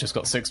PS5 just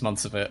got 6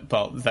 months of it,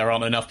 but there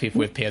aren't enough people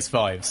with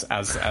PS5s,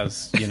 as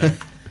as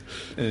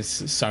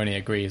Sony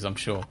agrees, I'm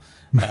sure.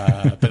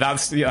 But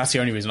that's the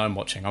only reason I'm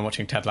watching. I'm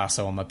watching Ted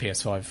Lasso on my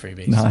PS5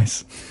 freebie.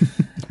 Nice.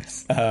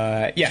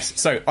 Yes,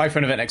 so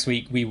iPhone event next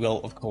week. We will,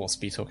 of course,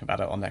 be talking about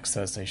it on next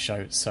Thursday's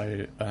show.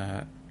 So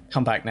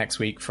come back next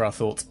week for our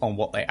thoughts on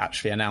what they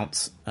actually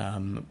announce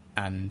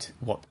and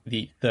what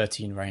the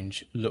 13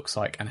 range looks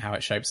like and how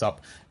it shapes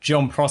up.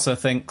 John Prosser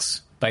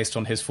thinks, based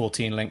on his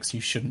 14 links, you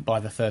shouldn't buy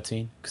the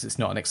 13 because it's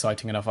not an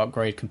exciting enough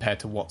upgrade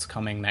compared to what's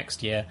coming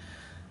next year.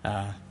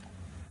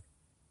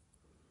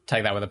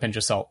 Take that with a pinch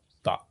of salt,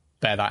 but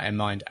bear that in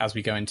mind as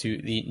we go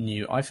into the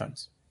new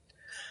iPhones.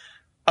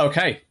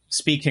 Okay,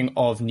 speaking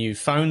of new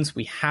phones,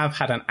 we have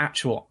had an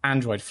actual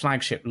Android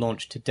flagship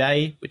launch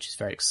today, which is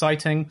very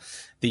exciting.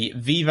 The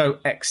Vivo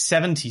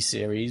X70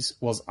 series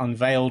was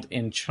unveiled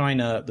in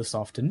China this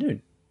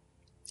afternoon.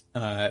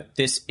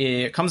 This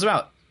comes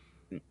about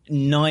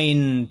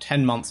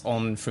 9-10 months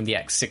on from the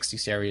X60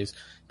 series.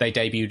 They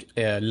debuted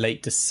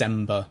late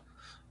December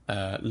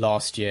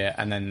last year,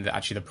 and then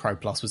actually the Pro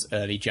Plus was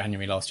early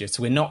January last year.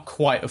 So we're not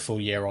quite a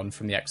full year on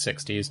from the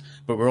X60s,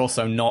 but we're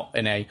also not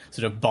in a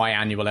sort of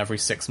biannual every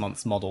 6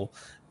 months model.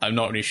 I'm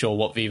not really sure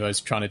what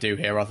Vivo's trying to do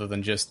here, other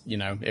than just,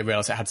 it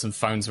realized it had some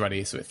phones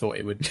ready, so it thought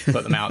it would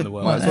put them out in the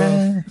world. Might as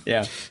well.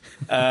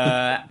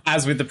 Yeah.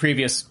 As with the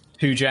previous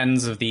 2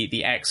 gens of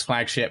the X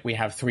flagship, we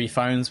have 3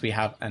 phones. We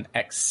have an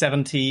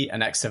X70, an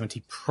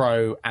X70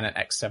 Pro, and an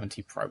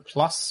X70 Pro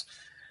Plus.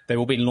 They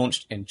will be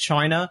launched in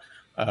China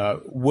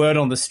Word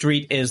on the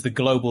street is the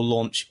global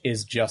launch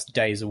is just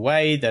days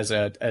away. There's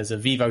a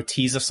Vivo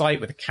teaser site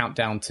with a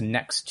countdown to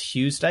next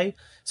Tuesday.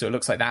 So it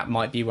looks like that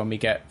might be when we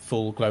get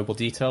full global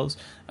details.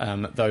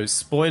 Those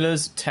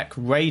spoilers, Tech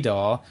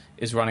Radar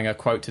is running a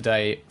quote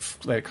today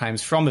that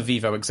claims from a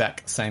Vivo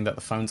exec saying that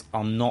the phones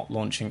are not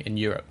launching in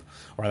Europe.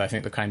 Or I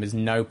think the claim is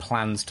no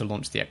plans to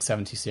launch the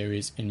X70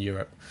 series in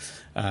Europe.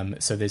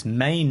 So this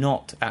may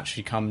not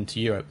actually come to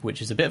Europe,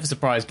 which is a bit of a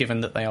surprise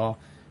given that they are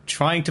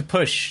trying to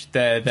push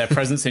their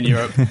presence in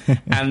Europe.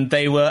 And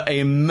they were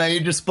a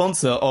major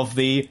sponsor of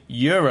the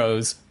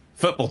Euros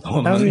football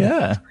tournament. Oh,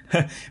 yeah.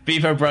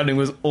 Vivo branding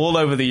was all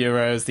over the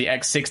Euros. The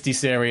X60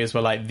 series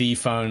were like the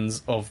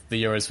phones of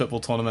the Euros football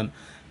tournament.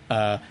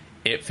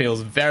 It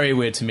feels very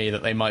weird to me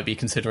that they might be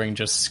considering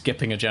just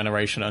skipping a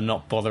generation and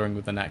not bothering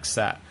with the next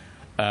set.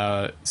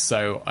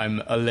 So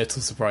I'm a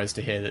little surprised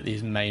to hear that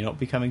these may not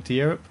be coming to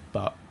Europe,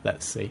 but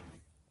let's see.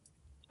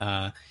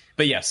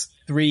 But yes,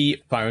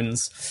 3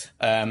 phones.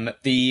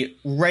 The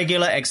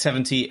regular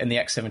X70 and the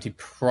X70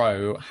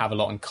 Pro have a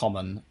lot in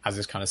common, as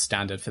is kind of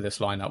standard for this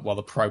lineup, while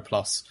the Pro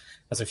Plus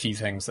has a few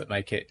things that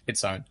make it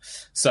its own.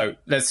 So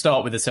let's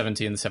start with the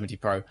 70 and the 70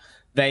 Pro.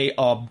 They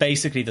are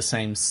basically the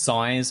same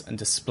size and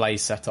display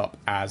setup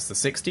as the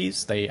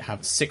 60s. They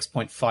have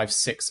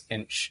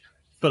 6.56-inch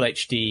Full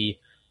HD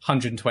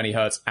 120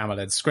 hertz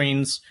AMOLED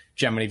screens.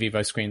 Generally,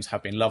 Vivo screens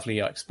have been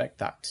lovely. I expect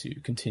that to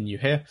continue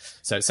here.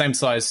 So same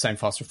size, same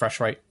fast refresh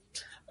rate.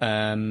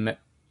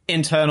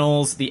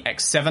 Internals, the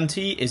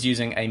X70 is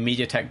using a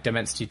MediaTek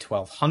Dimensity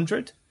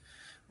 1200,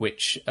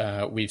 which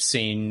we've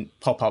seen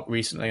pop up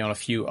recently on a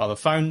few other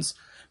phones.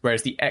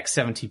 Whereas the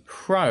X70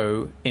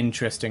 Pro,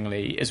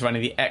 interestingly, is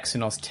running the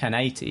Exynos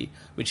 1080,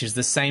 which is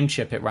the same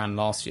chip it ran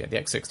last year, the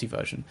X60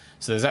 version.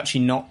 So there's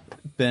actually not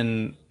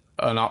been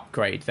an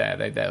upgrade there.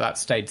 That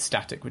stayed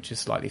static, which is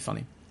slightly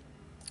funny.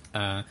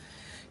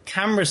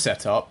 Camera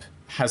setup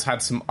has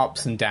had some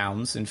ups and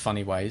downs in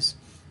funny ways.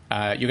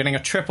 You're getting a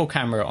triple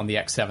camera on the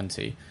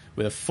X70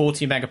 with a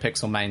 40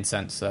 megapixel main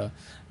sensor,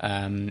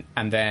 and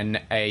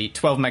then a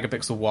 12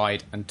 megapixel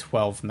wide and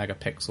 12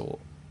 megapixel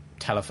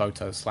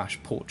telephoto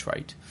 /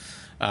 portrait.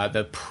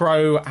 The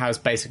Pro has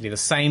basically the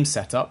same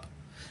setup,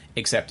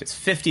 except it's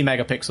 50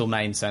 megapixel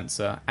main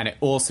sensor, and it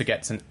also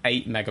gets an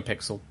 8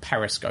 megapixel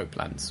periscope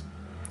lens.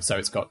 So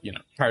it's got,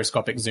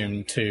 periscopic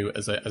zoom too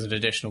as an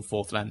additional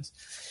fourth lens.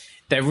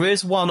 There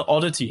is one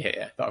oddity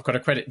here that I've got to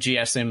credit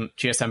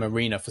GSM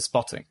Arena for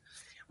spotting,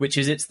 which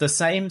is it's the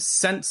same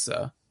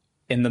sensor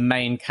in the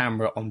main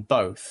camera on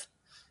both,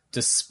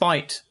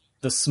 despite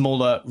the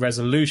smaller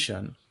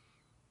resolution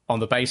on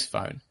the base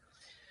phone.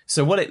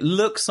 So what it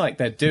looks like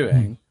they're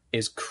doing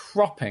is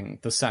cropping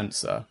the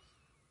sensor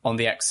on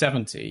the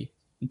X70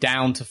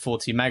 down to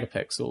 40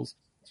 megapixels,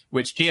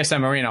 which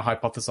GSM Arena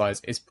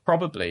hypothesized is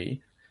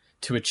probably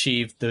to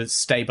achieve the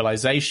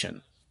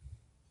stabilization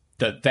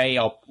that they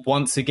are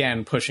once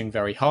again pushing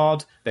very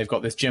hard. They've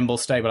got this gimbal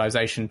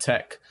stabilization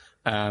tech,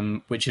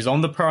 which is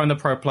on the Pro and the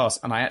Pro Plus,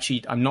 and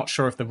I'm not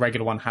sure if the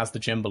regular one has the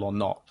gimbal or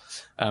not.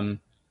 But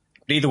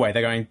either way,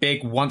 they're going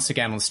big once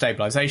again on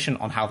stabilization,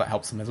 on how that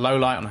helps them with low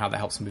light, on how that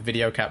helps them with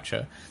video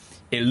capture.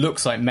 It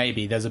looks like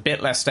maybe there's a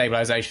bit less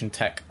stabilization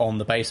tech on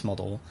the base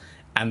model,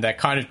 and they're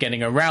kind of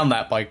getting around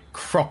that by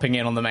cropping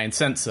in on the main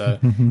sensor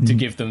to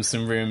give them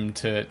some room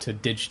to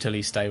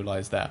digitally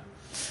stabilize that.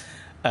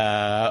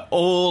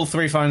 All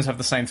 3 phones have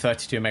the same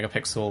 32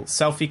 megapixel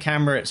selfie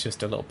camera. It's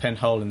just a little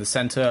pinhole in the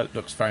center. It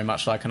looks very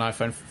much like an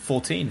iPhone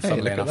 14,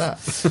 funnily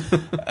enough.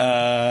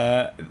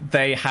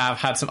 They have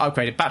had some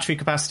upgraded battery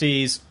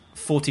capacities,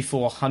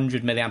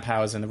 4400 milliamp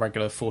hours in the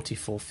regular,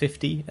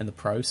 4450 in the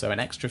Pro, so an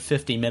extra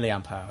 50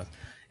 milliamp hours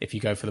if you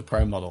go for the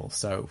Pro model.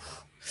 So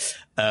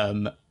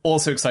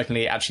also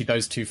excitingly, actually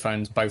those 2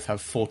 phones both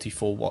have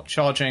 44 watt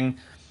charging.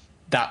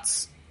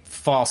 That's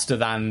faster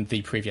than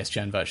the previous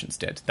gen versions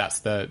did. That's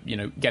the,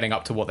 getting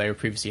up to what they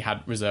previously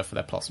had reserved for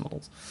their Plus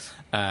models.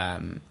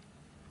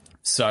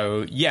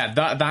 So yeah,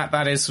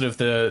 that is sort of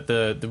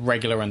the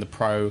regular and the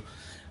Pro.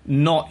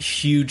 Not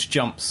huge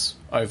jumps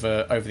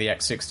over the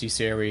X60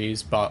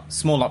 series, but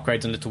small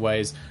upgrades in little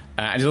ways.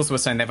 And it's also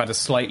worth saying they've had a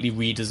slightly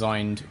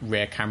redesigned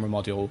rear camera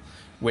module,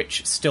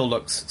 which still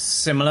looks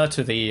similar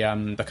to the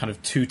kind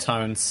of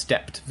two-tone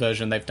stepped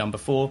version they've done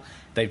before.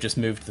 They've just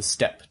moved the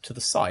step to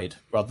the side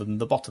rather than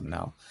the bottom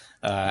now,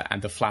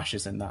 and the flash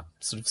is in that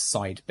sort of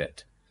side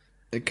bit.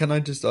 Can I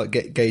just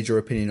gauge your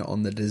opinion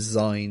on the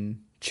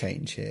design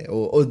change here,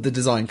 or the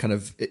design kind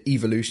of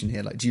evolution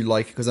here? Like, do you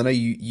like, because I know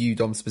you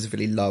Dom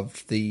specifically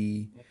loved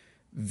the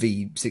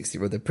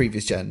V60 or the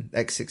previous gen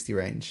X60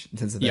 range in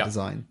terms of their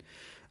design.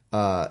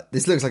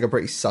 This looks like a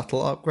pretty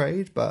subtle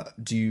upgrade,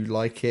 but do you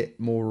like it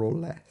more or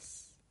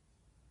less?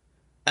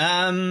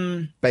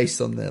 Based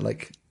on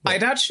the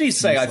I'd actually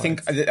say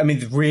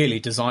really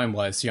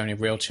design-wise, the only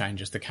real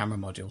change is the camera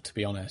module, to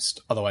be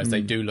honest. Otherwise,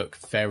 they do look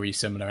very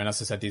similar. And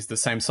as I said, these are the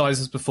same size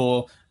as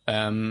before.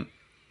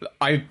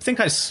 I think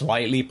I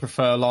slightly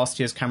prefer last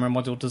year's camera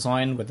module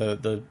design, where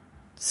the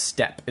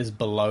step is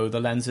below the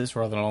lenses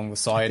rather than along the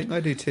side. I think I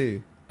do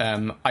too.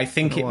 I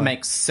think it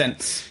makes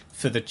sense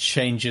for the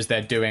changes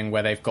they're doing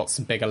where they've got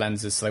some bigger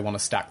lenses, so they want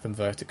to stack them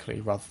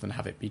vertically rather than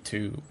have it be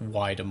too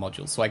wide a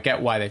module. So I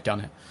get why they've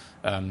done it.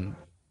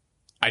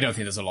 I don't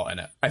think there's a lot in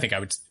it. I think I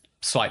would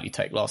slightly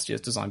take last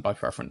year's design by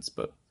preference,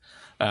 but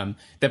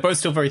they're both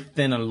still very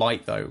thin and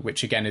light, though,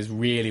 which again is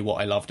really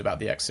what I loved about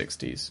the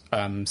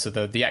X60s. So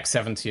the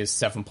X70 is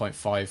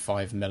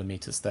 7.55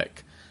 millimeters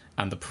thick,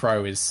 and the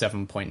Pro is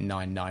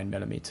 7.99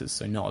 millimeters,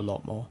 so not a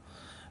lot more.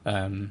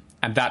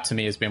 And that to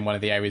me has been one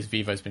of the areas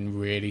Vivo's been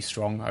really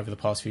strong over the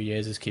past few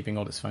years, is keeping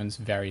all its phones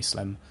very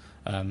slim.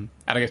 And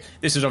I guess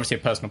this is obviously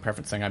a personal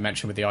preference thing I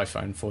mentioned with the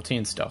iPhone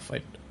 14 stuff.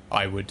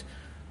 I would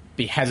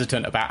be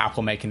hesitant about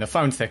Apple making the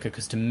phone thicker,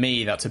 because to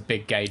me that's a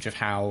big gauge of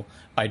how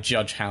I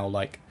judge how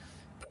like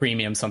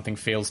premium something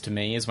feels to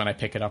me, is when I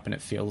pick it up and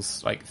it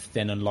feels like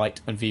thin and light,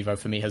 and Vivo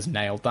for me has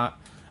nailed that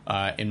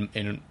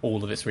in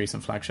all of its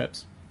recent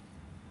flagships.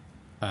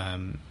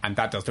 And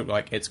that does look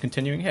like it's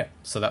continuing here,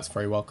 so that's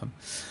very welcome.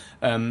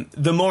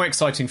 The more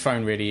exciting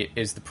phone really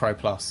is the Pro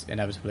Plus,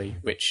 inevitably,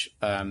 which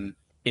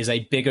is a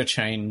bigger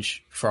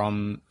change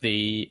from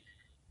the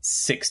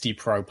 60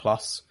 Pro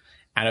Plus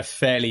and a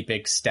fairly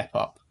big step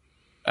up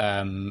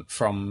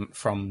from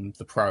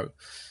the Pro.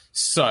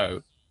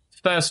 So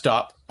first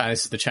up, and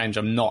this is the change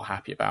I'm not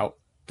happy about,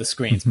 the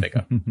screen's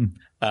bigger.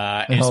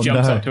 It's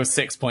jumped up to a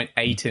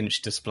 6.8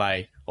 inch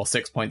display, or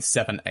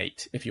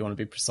 6.78 if you want to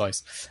be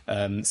precise.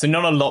 So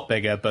not a lot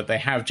bigger, but they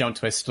have jumped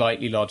to a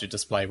slightly larger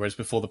display, whereas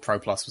before the Pro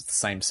Plus was the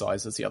same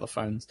size as the other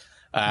phones.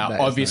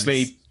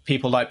 Obviously, nice.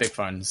 People like big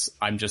phones.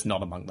 I'm just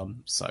not among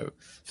them. So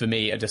for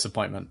me, a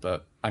disappointment,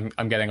 but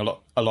I'm getting a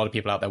lot of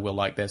people out there will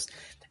like this.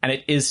 And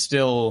it is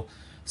still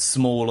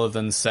smaller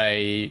than,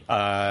 say,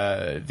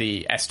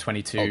 the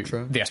S22,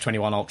 Ultra. The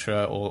S21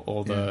 Ultra,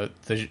 or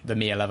the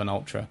Mi 11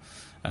 Ultra.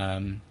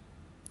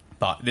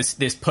 But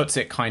this puts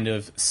it kind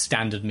of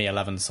standard Mi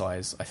 11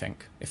 size, I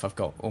think, if I've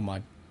got all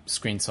my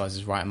screen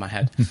sizes right in my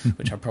head,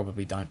 which I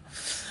probably don't.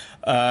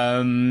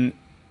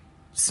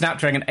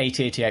 Snapdragon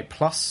 888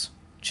 Plus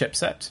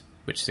chipset,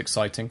 which is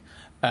exciting.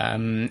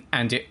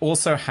 And it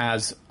also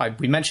has,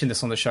 we mentioned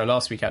this on the show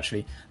last week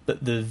actually,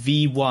 but the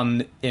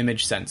V1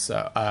 image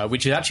sensor,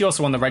 which is actually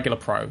also on the regular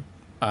Pro.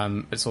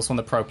 It's also on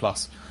the Pro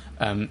Plus.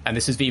 And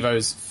this is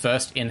Vivo's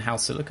first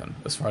in-house silicon,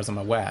 as far as I'm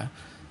aware.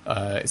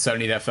 It's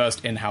certainly their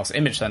first in-house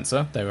image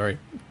sensor. They're very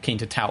keen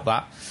to tout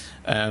that.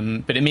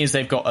 But it means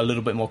they've got a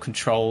little bit more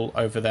control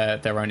over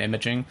their own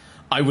imaging.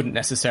 I wouldn't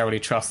necessarily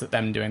trust that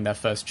them doing their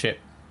first chip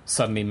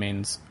suddenly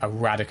means a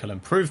radical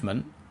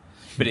improvement,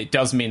 but it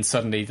does mean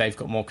suddenly they've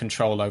got more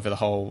control over the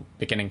whole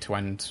beginning to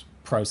end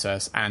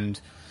process. And,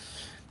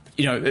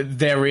 you know,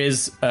 there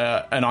is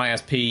an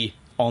ISP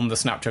on the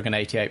Snapdragon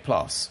 88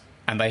 Plus,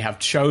 and they have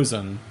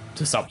chosen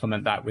to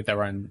supplement that with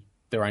their own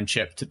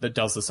chip that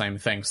does the same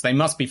thing. So they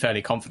must be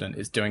fairly confident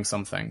it's doing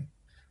something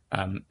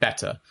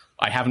better.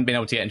 I haven't been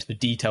able to get into the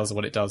details of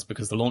what it does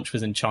because the launch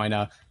was in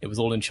China. It was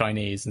all in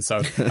Chinese. And so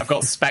I've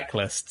got spec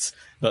lists,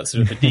 but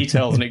sort of the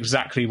details and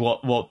exactly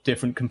what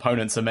different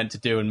components are meant to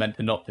do and meant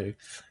to not do.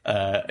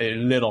 A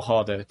little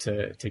harder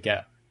to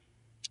get.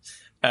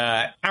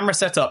 Camera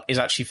setup is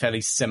actually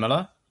fairly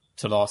similar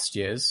to last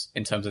year's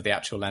in terms of the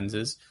actual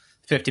lenses.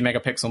 50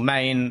 megapixel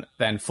main,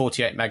 then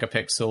 48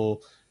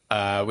 megapixel,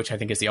 which I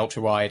think is the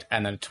ultra wide,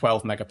 and then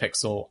 12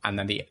 megapixel, and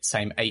then the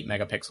same 8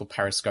 megapixel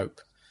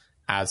periscope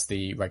as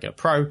the regular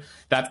Pro.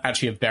 That's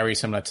actually a very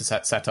similar to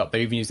setup.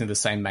 They're even using the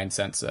same main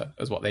sensor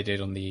as what they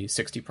did on the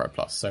 60 Pro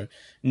Plus. So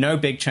no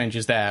big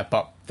changes there,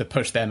 but the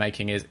push they're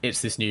making is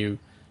it's this new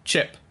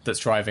chip that's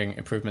driving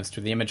improvements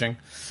to the imaging,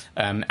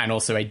 and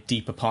also a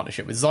deeper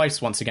partnership with Zeiss.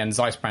 Once again,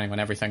 Zeiss branding on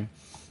everything.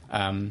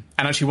 And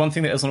actually one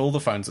thing that is on all the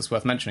phones that's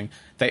worth mentioning,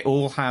 they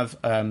all have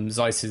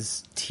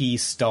Zeiss's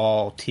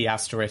T-star,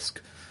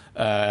 T-asterisk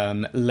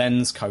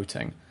lens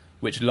coating,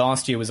 which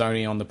last year was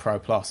only on the Pro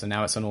Plus, and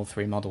now it's on all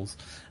three models.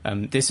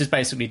 This is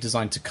basically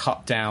designed to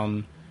cut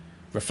down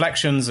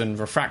reflections and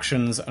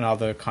refractions and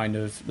other kind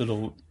of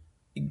little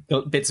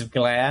bits of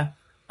glare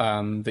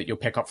that you'll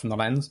pick up from the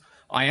lens.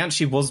 I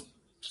actually was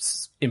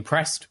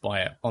impressed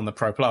by it on the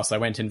Pro Plus. I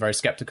went in very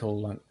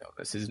skeptical, like, oh,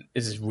 this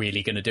is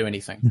really going to do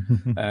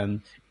anything.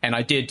 And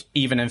I did,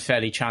 even in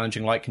fairly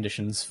challenging light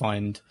conditions,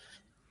 find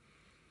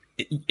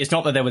it's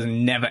not that there was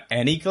never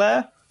any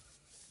glare,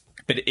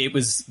 but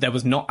there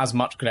was not as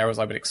much glare as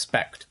I would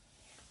expect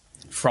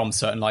from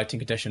certain lighting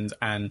conditions.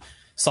 And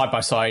side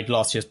by side,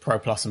 last year's Pro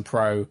Plus and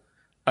Pro,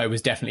 I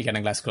was definitely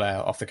getting less glare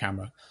off the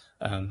camera.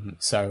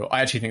 So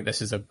I actually think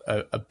this is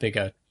a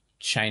bigger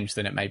change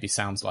than it maybe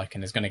sounds like,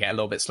 and is going to get a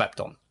little bit slept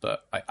on.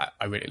 But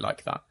I really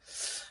like that.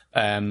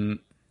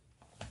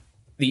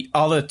 The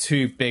other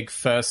two big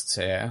firsts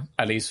here,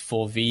 at least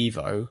for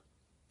Vivo,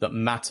 that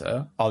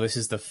matter are this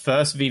is the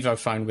first Vivo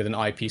phone with an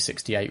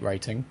IP68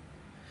 rating.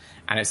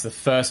 And it's the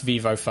first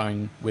Vivo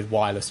phone with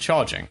wireless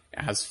charging.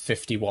 It has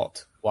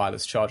 50-watt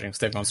wireless charging,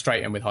 so they've gone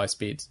straight in with high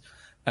speeds.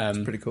 That's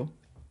pretty cool.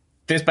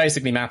 This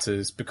basically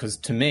matters because,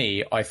 to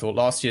me, I thought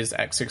last year's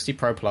X60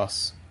 Pro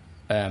Plus,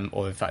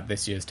 or in fact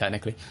this year's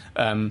technically,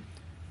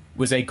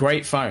 was a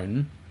great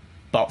phone,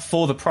 But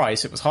for the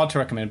price, it was hard to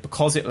recommend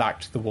because it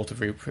lacked the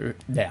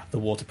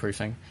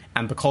waterproofing,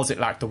 and because it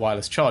lacked the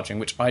wireless charging,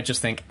 which I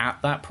just think at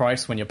that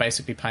price, when you're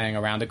basically paying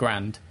around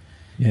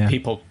 $1,000,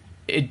 people,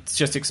 it's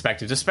just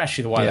expected,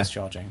 especially the wireless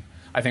charging.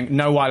 I think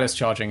no wireless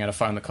charging in a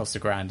phone that costs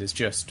 $1,000 is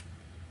just,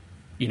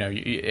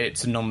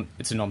 it's a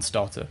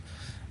non-starter.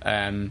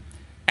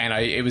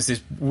 It was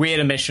this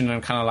weird omission,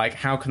 and kind of like,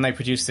 how can they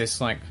produce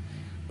this like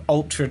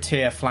ultra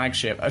tier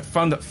flagship, a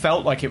phone that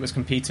felt like it was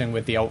competing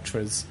with the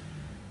Ultras,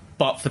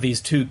 but for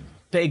these two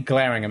big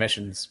glaring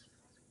omissions.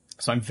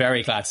 So I'm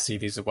very glad to see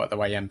these have worked their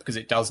way in, because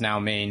it does now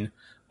mean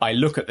I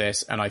look at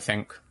this and I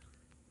think,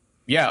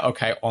 yeah,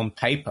 okay, on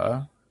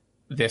paper,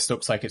 this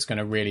looks like it's going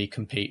to really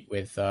compete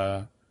with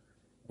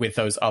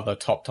those other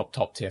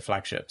top tier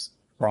flagships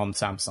from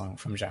Samsung,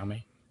 from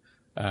Xiaomi.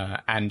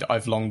 And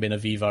I've long been a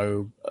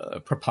Vivo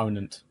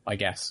proponent, I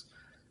guess.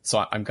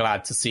 So I'm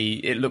glad to see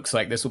it looks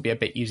like this will be a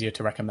bit easier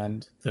to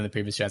recommend than the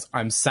previous gens.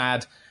 I'm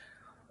sad.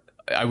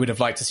 I would have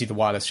liked to see the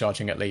wireless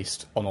charging at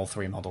least on all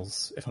three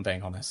models, if I'm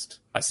being honest.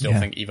 I still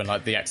think even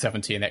like the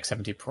X70 and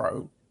X70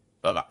 Pro,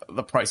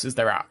 the prices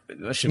they're at,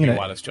 there should be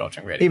wireless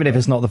charging, really. Even if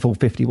it's not the full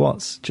 50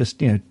 watts,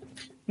 just,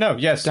 No,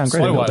 yes,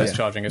 slow wireless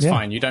charging is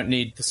fine. You don't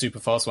need the super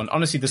fast one.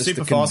 Honestly, the just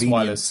super the fast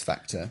wireless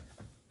factor.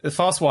 The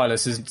fast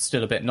wireless is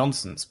still a bit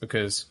nonsense,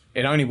 because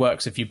it only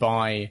works if you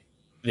buy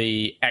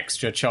the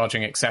extra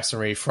charging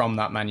accessory from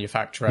that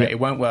manufacturer. It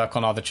won't work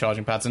on other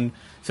charging pads. And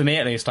for me,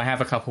 at least, I have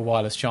a couple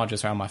wireless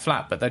chargers around my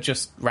flat, but they're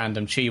just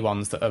random Qi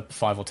ones that are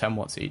 5 or 10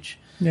 watts each.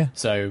 Yeah.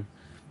 So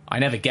I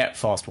never get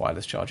fast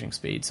wireless charging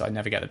speeds. I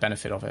never get the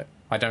benefit of it.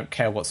 I don't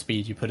care what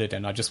speed you put it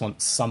in. I just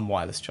want some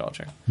wireless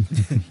charging.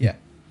 Yeah.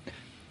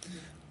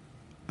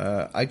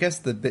 I guess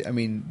the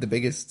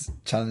biggest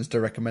challenge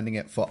to recommending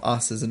it for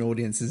us as an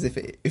audience is if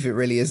it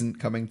really isn't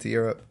coming to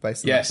Europe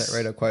based on that Tech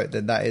Radar quote,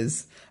 then that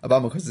is a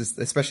bummer, because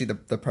especially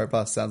the Pro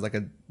Plus sounds like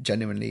a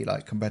genuinely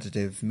like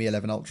competitive Mi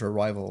 11 Ultra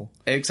rival.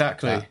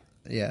 Exactly.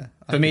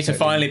 For me to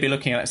finally be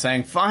looking at it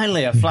saying,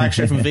 finally a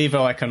flagship from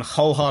Vivo I can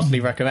wholeheartedly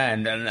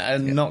recommend, and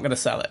I'm not going to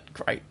sell it.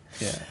 Great.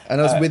 Yeah, and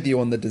I was with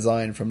you on the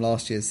design from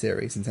last year's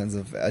series in terms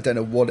of, I don't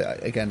know what,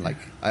 again, like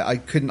I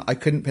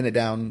couldn't pin it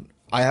down.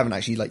 I haven't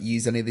actually like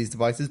used any of these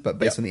devices, but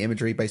based on the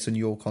imagery, based on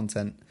your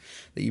content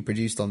that you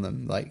produced on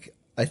them, like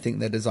I think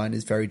their design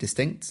is very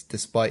distinct,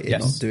 despite it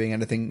not doing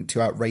anything too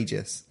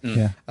outrageous.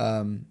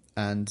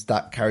 And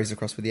that carries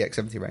across with the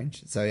X70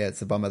 range. So yeah,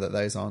 it's a bummer that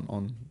those aren't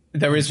on.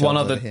 There is one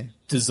other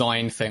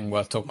design thing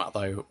worth talking about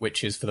though,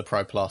 which is for the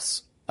Pro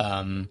Plus.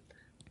 And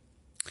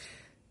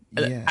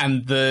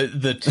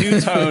the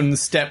two-tone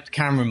stepped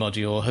camera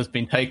module has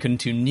been taken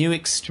to new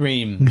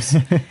extremes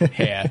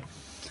here.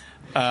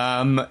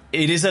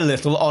 It is a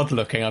little odd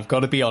looking, I've got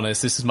to be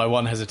honest. This is my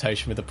one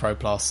hesitation with the Pro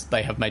Plus.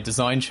 They have made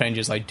design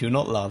changes I do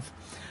not love.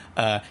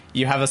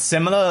 You have a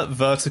similar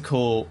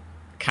vertical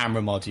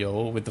camera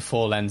module with the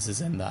 4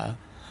 lenses in there.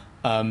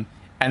 And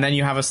then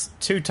you have a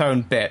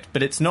two-tone bit,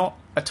 but it's not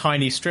a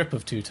tiny strip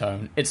of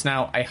two-tone. It's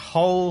now a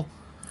whole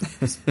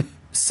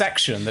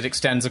section that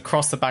extends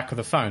across the back of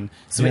the phone.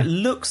 So it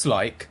looks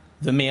like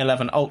the Mi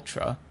 11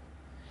 Ultra,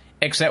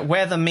 except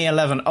where the Mi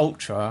 11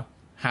 Ultra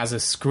has a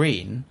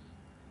screen,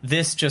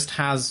 this just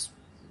has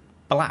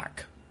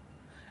black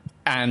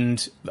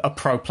and a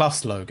Pro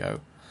Plus logo.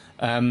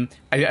 I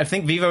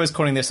think Vivo is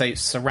calling this a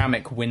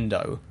ceramic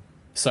window.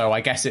 So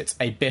I guess it's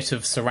a bit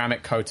of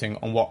ceramic coating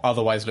on what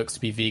otherwise looks to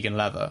be vegan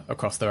leather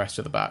across the rest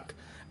of the back.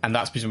 And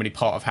that's presumably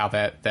part of how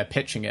they're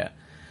pitching it.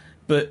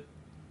 But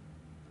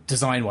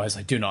design-wise,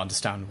 I do not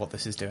understand what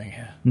this is doing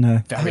here.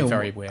 No.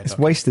 Very weird. It's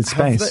wasted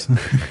space.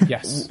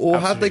 Yes. Or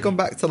have they gone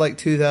back to like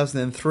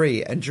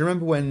 2003? And do you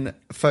remember when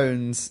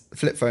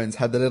flip phones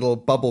had the little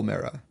bubble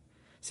mirror?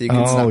 So you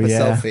can snap a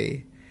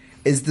selfie.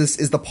 Is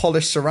the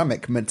polished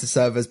ceramic meant to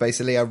serve as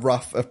basically a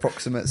rough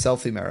approximate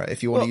selfie mirror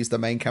if you want to use the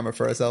main camera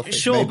for a selfie?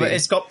 Sure, maybe. But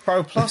it's got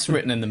Pro Plus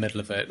written in the middle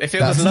of it. If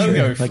it was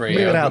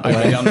logo-free, I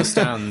really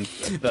understand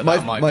that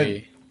might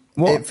be...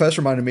 It first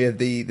reminded me of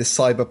the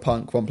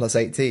Cyberpunk OnePlus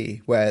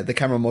 8T, where the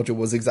camera module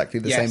was exactly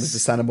the same as the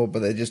standard, but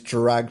they just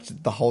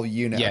dragged the whole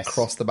unit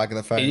across the back of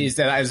the phone.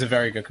 That is a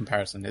very good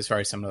comparison. It's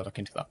very similar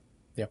looking to that.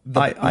 Yeah.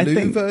 The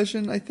blue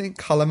version, I think,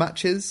 colour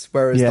matches,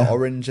 whereas the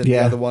orange and the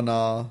other one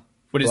are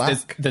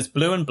black. There's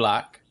blue and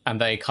black, and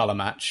they colour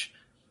match.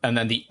 And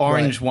then the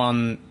orange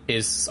one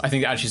is... I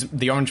think actually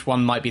the orange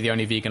one might be the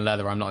only vegan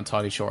leather. I'm not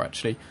entirely sure,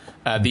 actually.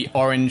 The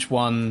orange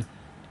one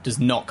does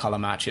not colour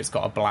match. It's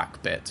got a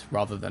black bit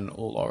rather than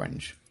all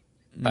orange.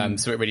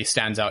 So it really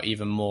stands out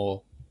even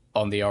more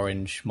on the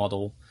orange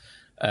model.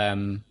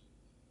 What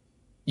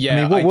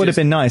would have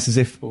been nice is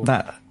if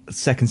that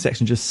second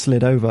section just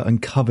slid over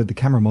and covered the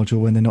camera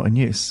module when they're not in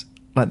use.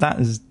 Like, that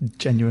is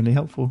genuinely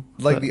helpful.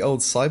 Like But- the old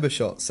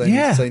Cybershot, Sony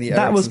yeah, Ericsson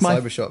that was my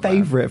Cybershot, man.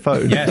 favourite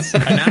phone. Yes,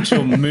 an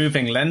actual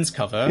moving lens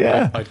cover.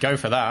 Yeah. I'd go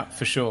for that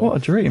for sure. What a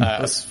dream.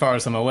 As far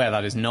as I'm aware,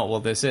 that is not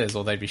what this is,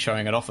 or they'd be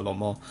showing it off a lot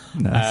more.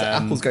 No. So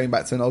Apple's going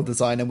back to an old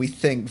design, and we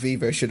think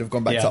Vivo should have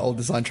gone back Yeah. to old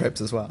design tropes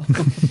as well.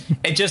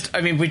 It just, I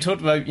mean, we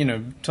talked about,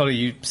 Tolly,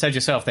 you said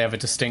yourself they have a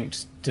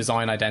distinct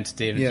design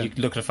identity. And Yeah. You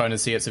look at a phone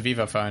and see it's a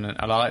Vivo phone, and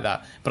I like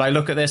that. But I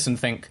look at this and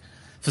think,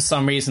 for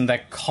some reason,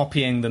 they're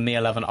copying the Mi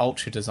 11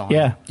 Ultra design.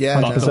 Yeah, Yeah,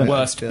 But the 100%.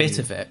 worst I feel bit you.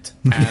 of it,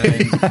 and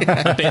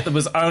the bit that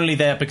was only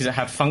there because it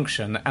had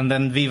function, and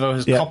then Vivo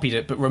has Yeah. copied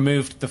it but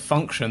removed the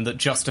function that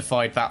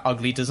justified that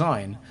ugly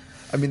design.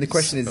 I mean, the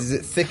question is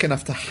it thick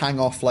enough to hang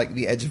off like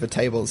the edge of a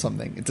table or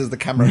something? Does the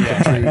camera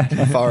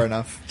protrude far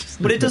enough?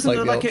 But it doesn't Like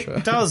look the like Ultra.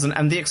 it does,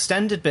 and the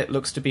extended bit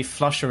looks to be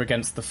flusher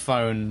against the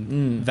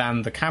phone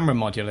than the camera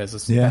module is,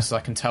 as Yeah. best as I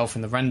can tell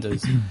from the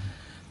renders.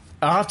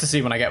 I'll have to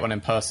see when I get one in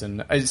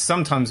person.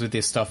 Sometimes with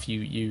this stuff,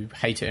 you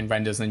hate it in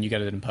renders, and then you get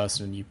it in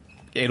person, and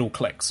it all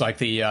clicks. Like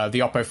the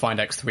Oppo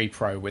Find X3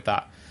 Pro with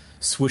that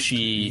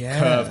swooshy Yeah.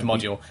 curved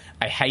module.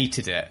 I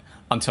hated it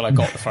until I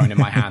got the phone in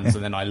my hands,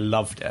 and then I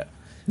loved it.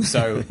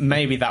 So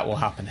maybe that will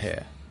happen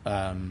here.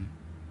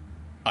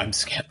 I'm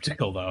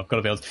skeptical, though. I've got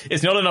to be honest.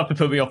 It's not enough to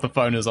put me off the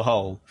phone as a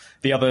whole.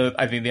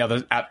 I think the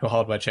other actual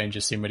hardware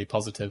changes seem really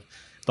positive,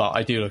 but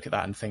I do look at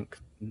that and think,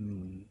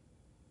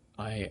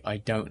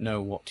 I don't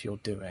know what you're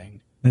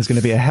doing. There's going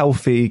to be a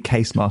healthy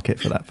case market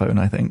for that phone,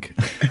 I think.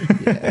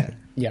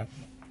 Yeah.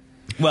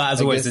 Well,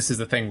 as always, guess- this is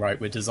the thing, right?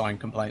 With design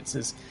complaints,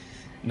 is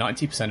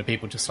 90% of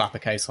people just slap a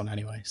case on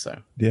anyway. So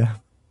Yeah.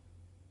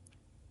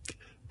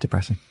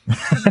 Depressing.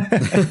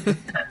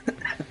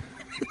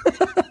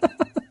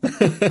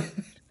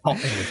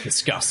 hopping with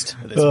disgust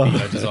at this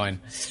video design.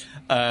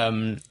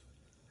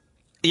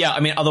 Yeah,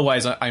 I mean,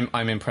 otherwise,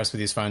 I'm impressed with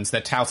these phones.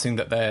 They're touting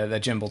that their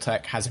gimbal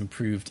tech has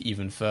improved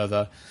even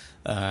further.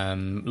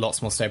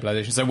 Lots more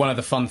stabilization. So one of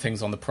the fun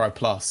things on the Pro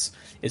Plus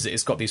is that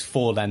it's got these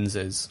 4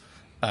 lenses,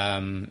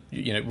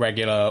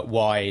 regular,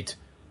 wide,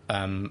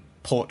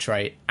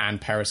 portrait, and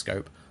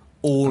periscope.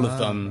 All of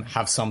them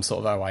have some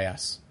sort of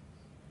OIS,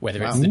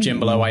 whether it's the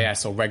gimbal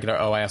OIS or regular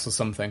OIS or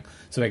something.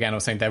 So again, I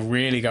was saying they're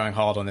really going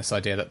hard on this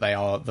idea that they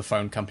are the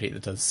phone company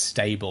that does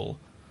stable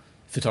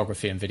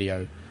photography and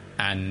video.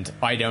 And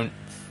I don't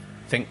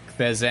think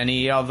there's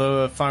any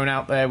other phone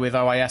out there with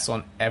OIS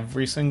on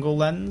every single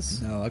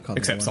lens. No, I can't think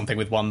Except of one. something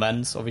with one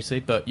lens, obviously.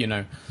 But,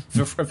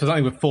 for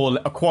something with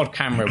a quad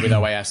camera with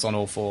OIS on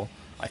all 4,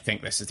 I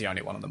think this is the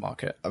only one on the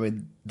market. I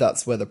mean,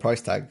 that's where the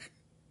price tag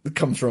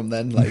comes from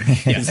then. Like,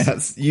 Yes.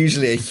 that's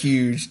usually a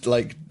huge,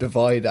 like,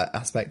 divide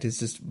aspect is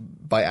just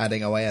by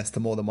adding OIS to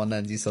more than one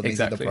lens, you suddenly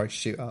see Exactly. the price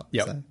shoot up.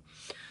 Yep.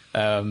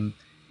 So.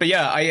 But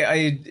yeah,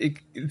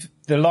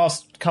 the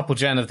last couple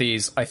gen of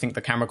these, I think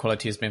the camera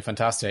quality has been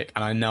fantastic,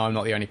 and I know I'm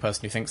not the only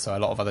person who thinks so. A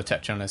lot of other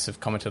tech journalists have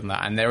commented on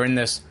that, and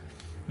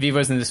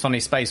Vivo's in this funny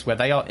space where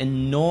they are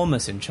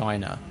enormous in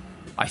China.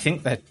 I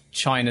think they're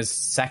China's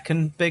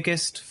second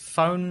biggest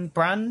phone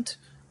brand.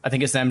 I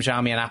think it's them,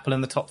 Xiaomi, and Apple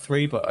in the top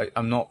 3, but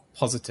I'm not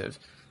positive.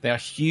 They are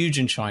huge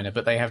in China,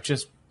 but they have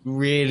just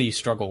really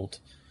struggled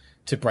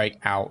to break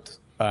out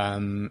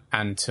and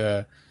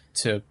to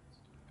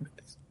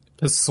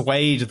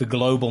persuade the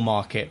global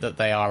market that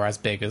they are as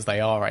big as they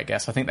are, I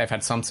guess. I think they've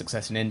had some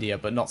success in India,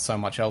 but not so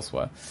much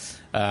elsewhere.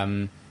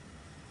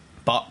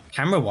 But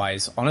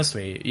camera-wise,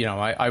 honestly,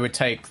 I would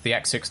take the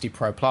X60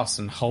 Pro Plus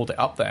and hold it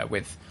up there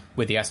with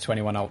the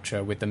S21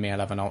 Ultra, with the Mi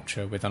 11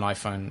 Ultra, with an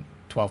iPhone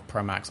 12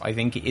 Pro Max. I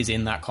think it is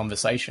in that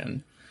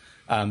conversation,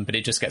 but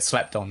it just gets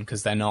slept on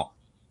because they're not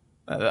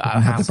a have the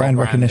household brand in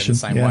recognition, the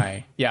same yeah.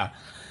 way. Yeah.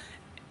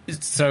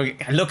 So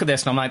I look at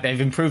this and I'm like, they've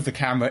improved the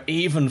camera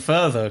even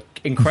further.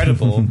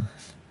 Incredible.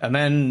 And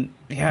then,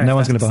 No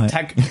one's gonna buy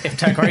it. If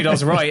Tech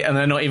Radar's right and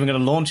they're not even going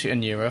to launch it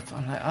in Europe,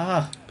 I'm like,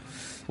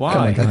 why?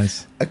 Come on,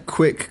 guys. A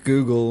quick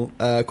Google,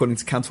 according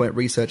to Counterpoint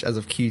Research, as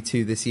of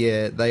Q2 this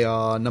year, they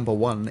are number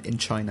 1 in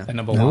China. They're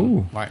number Oh,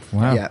 one. Right.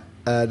 wow. Yeah,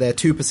 they're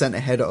 2%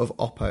 ahead of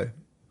Oppo.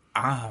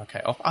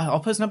 Okay.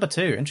 Oppo's number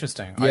 2.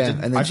 Interesting. Yeah,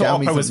 and then I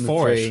thought Xiaomi's Oppo was number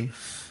 4-ish. 3.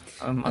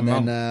 I'm And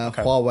then wrong.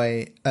 Okay.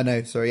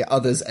 Huawei,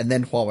 others, and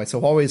then Huawei.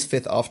 So Huawei is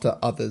 5th after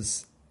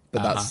others,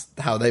 but that's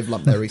how they've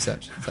lumped their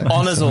research. So.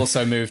 Honor's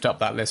also moved up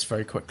that list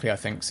very quickly, I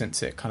think,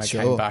 since it kind of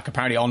came Sure. back.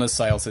 Apparently, Honor's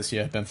sales this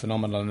year have been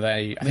phenomenal, and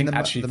I think the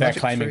actually they're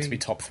Magic claiming 3 to be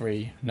top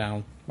 3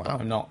 now. Wow.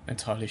 I'm not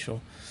entirely sure.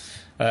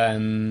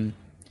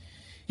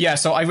 Yeah,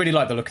 so I really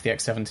like the look of the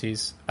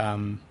X70s.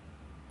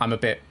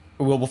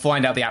 We'll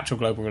find out the actual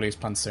global release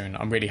plan soon.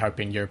 I'm really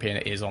hoping European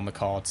is on the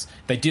cards.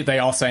 They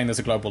are saying there's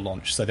a global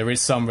launch, so there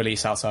is some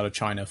release outside of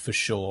China for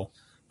sure.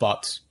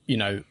 But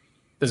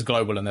there's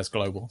global and there's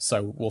global,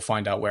 so we'll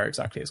find out where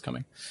exactly it's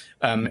coming.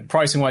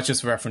 Pricing wise,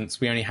 just for reference,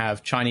 we only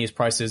have Chinese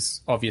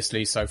prices,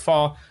 obviously, so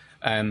far.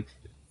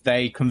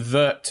 They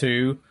convert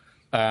to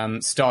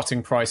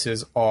starting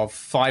prices of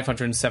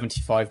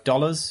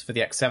 $575 for the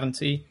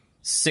X70,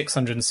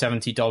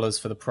 $670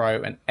 for the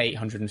Pro, and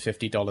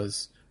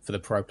 $850 for the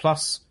Pro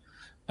Plus.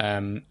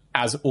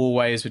 As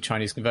always with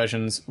Chinese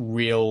conversions,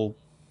 real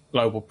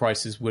global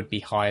prices would be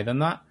higher than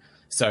that.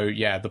 So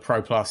yeah, the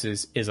Pro Plus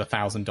is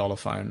 $1,000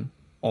 phone,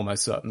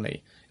 almost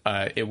certainly.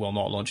 It will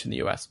not launch in the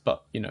US,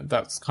 but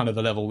that's kind of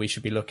the level we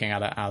should be looking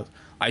at it as.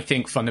 I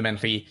think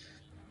fundamentally,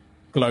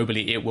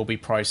 globally, it will be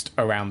priced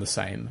around the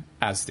same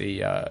as the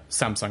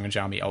Samsung and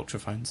Xiaomi Ultra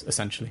phones,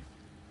 essentially.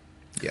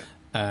 Yeah.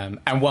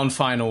 And one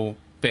final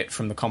bit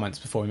from the comments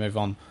before we move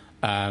on.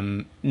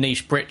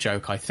 Niche Brit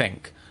joke, I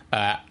think.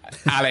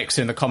 Alex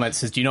in the comments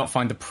says, do you not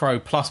find the Pro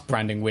Plus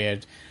branding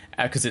weird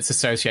because it's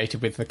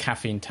associated with the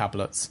caffeine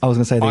tablets? I was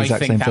going to say the exact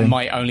same thing. I think that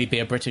might only be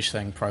a British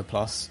thing, Pro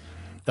Plus,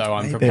 though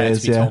I'm prepared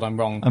to be told I'm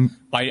wrong.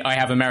 I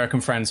have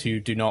American friends who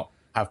do not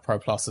have Pro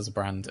Plus as a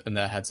brand in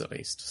their heads, at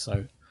least.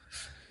 So,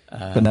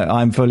 but no,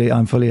 I'm fully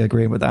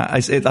agreeing with that.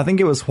 I think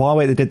it was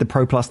Huawei that did the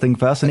Pro Plus thing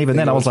first, and even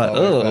then I was like,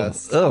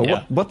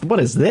 what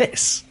is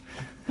this?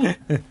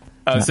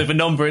 So for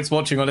non-Brits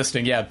watching or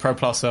listening, Pro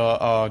Plus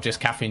are just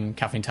caffeine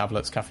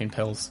tablets, caffeine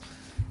pills.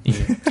 You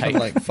take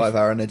like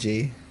 5-hour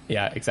energy.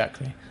 Yeah,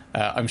 exactly.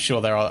 I'm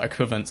sure there are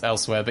equivalents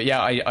elsewhere, but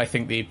I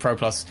think the Pro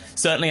Plus,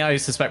 certainly I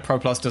suspect Pro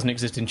Plus doesn't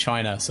exist in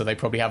China, so they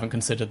probably haven't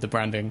considered the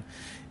branding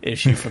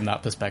issue from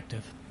that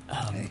perspective.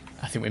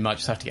 I think we might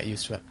just have to get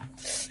used to it.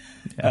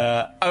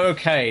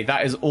 Okay,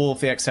 that is all of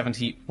the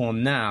X70 for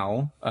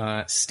now.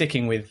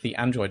 Sticking with the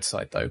Android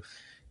side, though,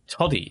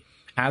 Toddy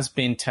has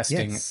been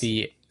testing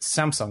the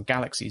Samsung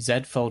Galaxy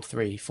Z Fold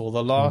 3 for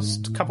the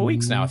last couple of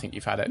weeks now. I think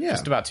you've had it,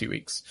 just about 2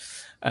 weeks.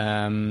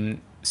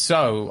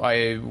 So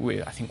I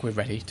think we're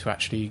ready to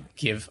actually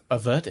give a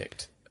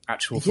verdict.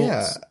 Actual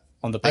thoughts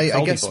on the big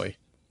foldy boy.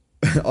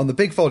 On the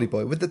big foldy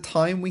boy, with the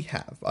time we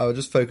have, I will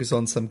just focus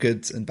on some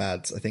goods and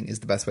bads, I think is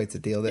the best way to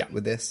deal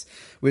with this.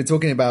 We're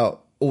talking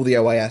about all the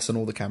OIS on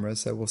all the cameras,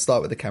 so we'll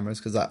start with the cameras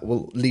because that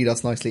will lead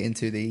us nicely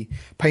into the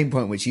pain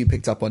point which you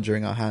picked up on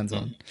during our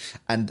hands-on,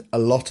 and a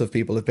lot of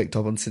people have picked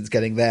up on since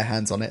getting their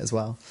hands on it as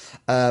well.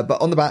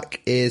 But on the back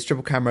is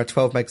triple camera,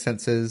 12 meg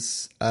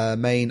sensors,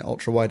 main,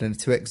 ultra wide and a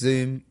 2x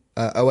zoom,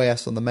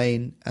 OIS on the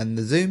main and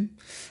the zoom.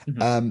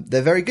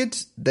 They're very good.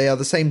 They are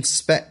the same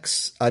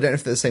specs. I don't know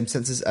if they're the same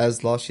sensors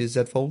as last year's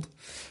Z Fold.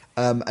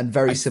 And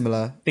very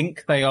similar. I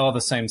think they are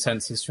the same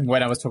sensors from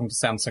when I was talking to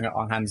Samsung at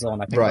our hands-on.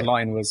 I think the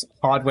line was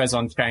hardware's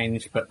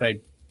unchanged, but they're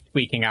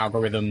tweaking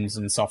algorithms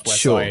and software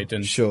side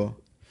and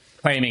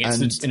claiming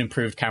it's an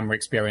improved camera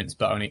experience,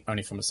 but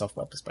only from a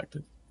software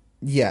perspective.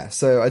 Yeah,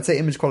 so I'd say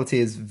image quality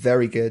is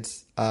very good,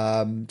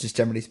 just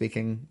generally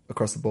speaking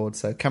across the board.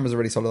 So cameras are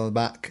really solid on the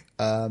back.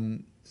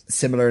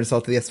 Similar in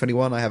style to the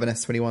S21. I have an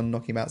S21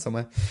 knocking about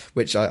somewhere,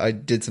 which I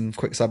did some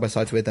quick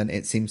side-by-sides with, and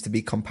it seems to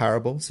be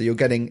comparable. So you're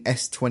getting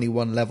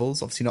S21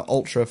 levels, obviously not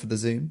ultra for the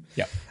zoom.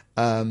 Yeah.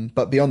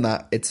 But beyond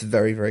that, it's a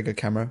very, very good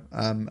camera.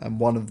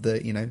 And one of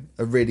the,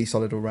 a really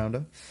solid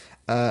all-rounder.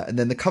 And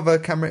then the cover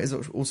camera is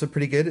also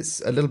pretty good. It's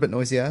a little bit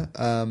noisier.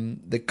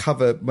 The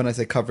cover, when I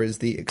say cover, is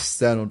the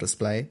external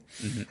display.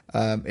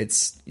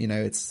 It's,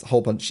 it's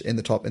hole punch in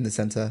the top, in the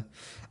center.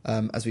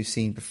 As we've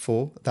seen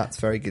before, that's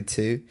very good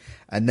too.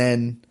 And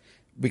then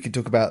we could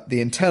talk about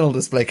the internal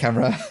display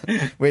camera,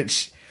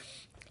 which,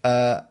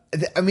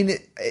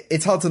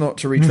 it's hard to not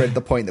to retread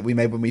the point that we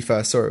made when we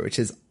first saw it, which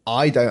is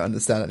I don't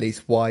understand at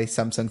least why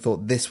Samsung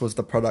thought this was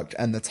the product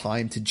and the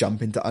time to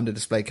jump into under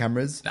display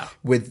cameras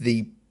with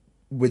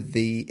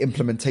the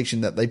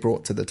implementation that they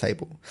brought to the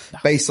table,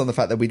 based on the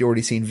fact that we'd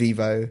already seen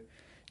Vivo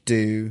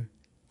do.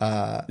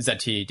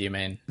 ZTE, do you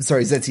mean?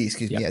 Sorry, ZTE,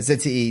 excuse me. Yeah,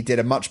 ZTE did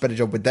a much better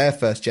job with their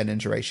first gen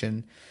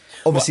iteration.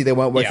 Obviously, they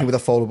weren't working with a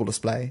foldable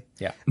display.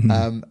 Yeah.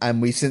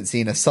 And we've since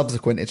seen a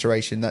subsequent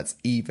iteration that's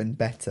even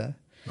better.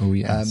 Oh,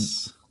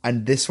 yes.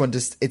 And this one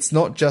it's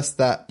not just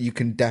that you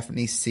can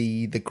definitely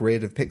see the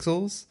grid of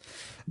pixels,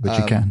 which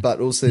you can, but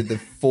also the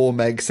 4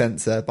 meg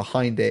sensor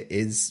behind it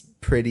is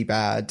pretty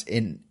bad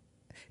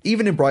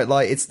even in bright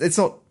light. It's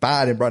not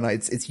bad in bright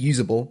light. It's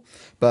usable,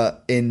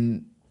 but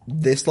in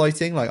this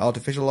lighting, like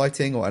artificial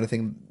lighting or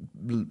anything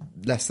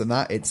less than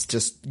that, it's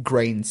just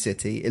grain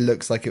city. It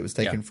looks like it was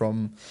taken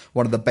from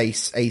one of the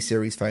base A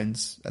series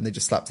phones and they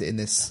just slapped it in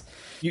this.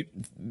 You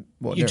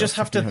just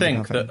have to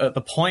think that at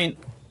the point,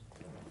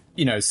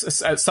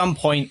 at some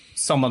point,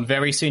 someone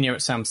very senior at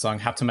Samsung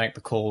had to make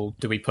the call: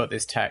 do we put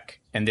this tech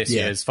in this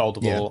year's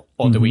foldable,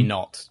 or do we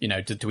not?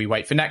 Do we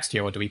wait for next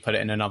year, or do we put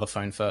it in another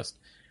phone first?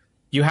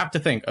 You have to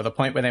think at the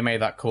point where they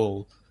made that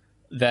call,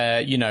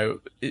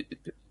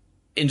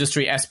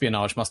 industry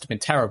espionage must have been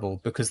terrible,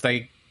 because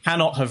they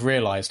cannot have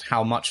realized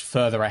how much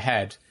further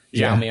ahead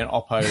Xiaomi and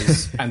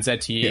Oppo's and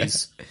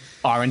ZTE's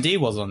R&D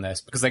was on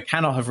this, because they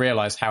cannot have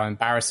realized how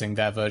embarrassing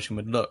their version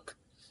would look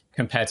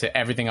compared to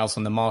everything else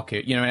on the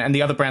market. And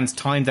the other brands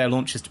timed their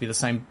launches to be the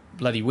same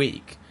bloody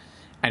week,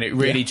 and it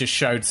really just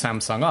showed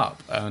Samsung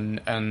up,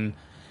 and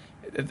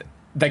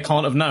they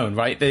can't have known,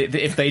 right?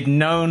 If they'd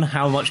known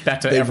how much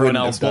better everyone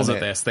else was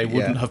at this, they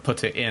wouldn't have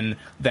put it in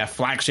their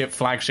flagship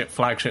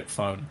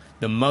phone,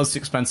 the most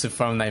expensive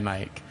phone they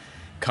make,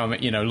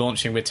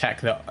 launching with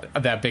tech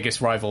that their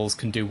biggest rivals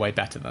can do way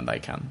better than they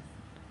can.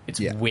 It's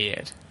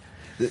weird.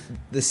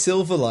 The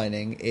silver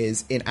lining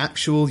is in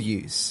actual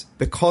use,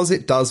 because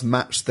it does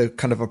match the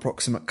kind of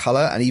approximate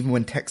color, and even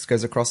when text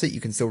goes across it,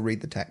 you can still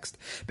read the text.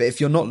 But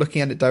if you're not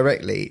looking at it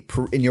directly,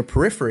 in your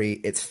periphery,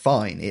 it's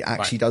fine. It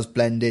actually does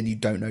blend in. You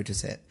don't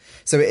notice it.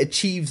 So it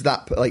achieves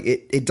that, like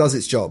it does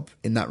its job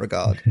in that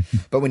regard.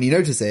 But when you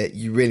notice it,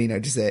 you really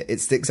notice it. It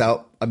sticks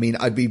out. I mean,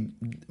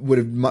 would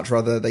have much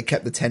rather they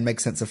kept the 10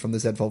 meg sensor from the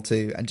Z Fold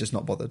 2 and just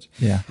not bothered.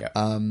 Yeah.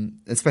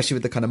 Especially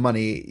with the kind of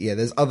money. Yeah,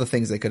 there's other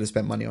things they could have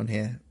spent money on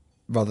here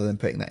rather than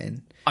putting that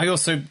in. I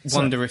also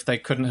wonder if they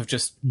couldn't have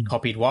just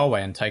copied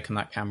Huawei and taken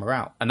that camera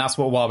out. And that's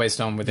what Huawei's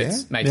done with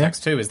its Mate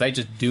X2, is they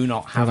just do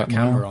not have a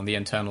camera on the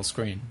internal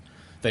screen.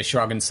 They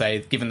shrug and say,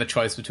 given the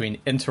choice between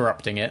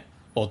interrupting it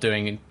or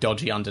doing a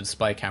dodgy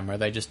under-display camera,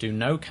 they just do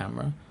no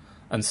camera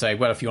and say,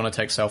 well, if you want to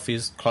take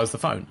selfies, close the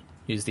phone.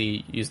 Use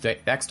the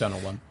external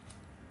one.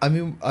 I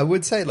mean, I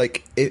would say,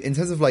 like, in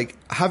terms of, like,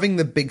 having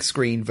the big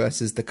screen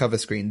versus the cover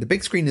screen, the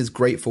big screen is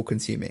great for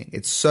consuming.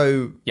 It's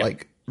so,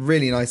 like,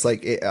 really nice.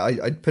 Like,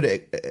 I'd put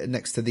it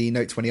next to the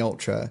Note 20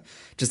 Ultra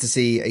just to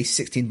see a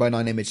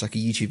 16:9 image, like a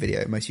YouTube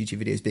video, most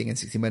YouTube videos being in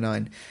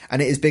 16:9.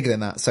 And it is bigger than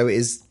that. So it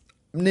is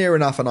near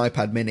enough an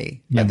iPad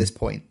mini at this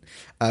point,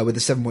 with a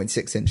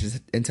 7.6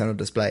 inches internal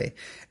display.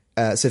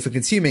 So for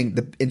consuming,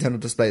 the internal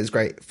display is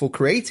great. For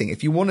creating,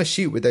 if you want to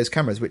shoot with those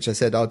cameras, which I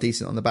said are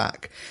decent on the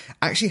back,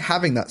 actually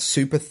having that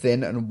super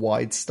thin and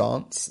wide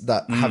stance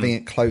that having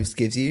it closed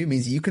gives you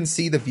means you can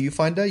see the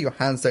viewfinder, your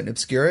hands don't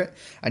obscure it,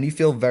 and you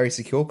feel very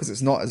secure because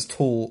it's not as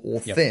tall or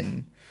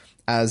thin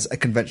as a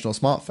conventional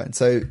smartphone.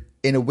 So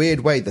in a weird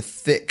way, the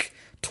thick,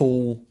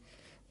 tall,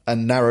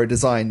 and narrow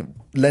design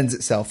lends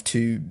itself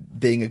to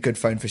being a good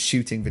phone for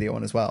shooting video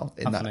on as well,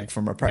 in that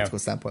from a practical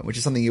standpoint, which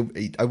is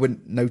something I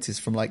wouldn't notice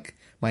from like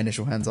my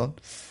initial hands on.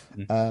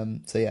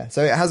 So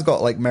it has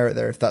got like merit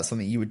there if that's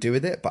something you would do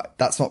with it, but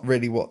that's not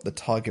really what the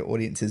target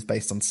audience is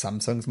based on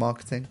Samsung's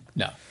marketing.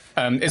 No.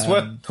 It's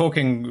worth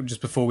talking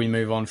just before we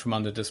move on from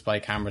under display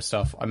camera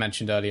stuff. I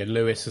mentioned earlier,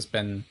 Lewis has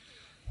been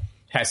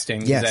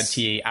testing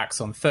ZTE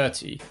Axon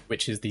 30,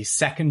 which is the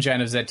second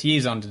gen of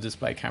ZTE's under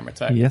display camera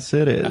tech. Yes,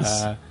 it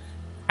is.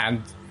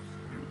 And,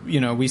 you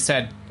know, we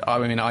said, I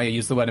mean, I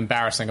used the word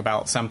embarrassing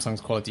about Samsung's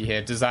quality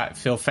here. Does that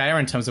feel fair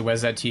in terms of where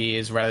ZTE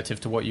is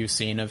relative to what you've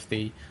seen of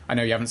the... I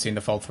know you haven't seen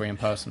the Fold 3 in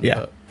person.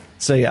 Yeah. But...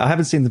 So, I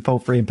haven't seen the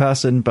Fold 3 in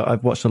person, but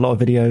I've watched a lot of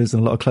videos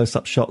and a lot of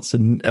close-up shots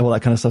and all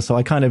that kind of stuff. So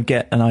I kind of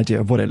get an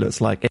idea of what it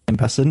looks like in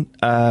person.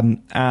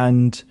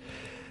 ZTE's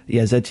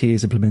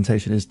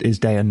implementation is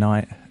day and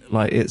night.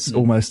 Like, it's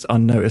almost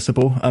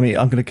unnoticeable. I mean,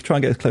 I'm going to try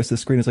and get as close to the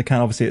screen as I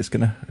can. Obviously, it's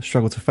going to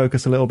struggle to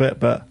focus a little bit,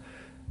 but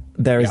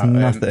there is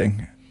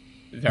nothing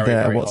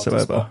there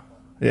whatsoever.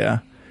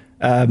 So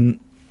I'm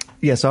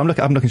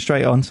looking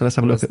straight on. So let's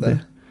have a look at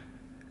the.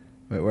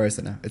 Wait, where is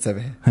it now? It's over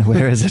here.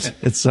 Where is it?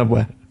 It's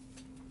somewhere.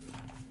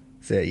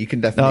 So you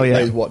can definitely.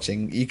 Those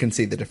watching, you can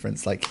see the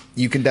difference. Like,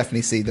 you can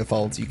definitely see the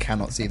folds. You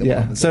cannot see them.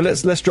 Yeah. So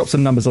let's drop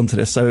some numbers onto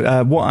this.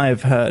 So what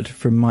I've heard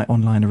from my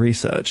online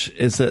research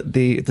is that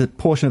the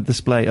portion of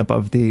display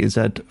above the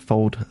Z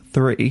Fold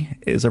 3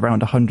 is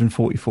around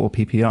 144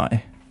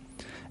 ppi.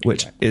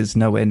 Which is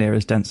nowhere near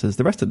as dense as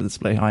the rest of the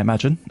display, I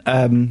imagine.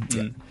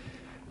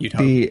 You'd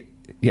hope.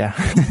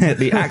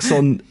 The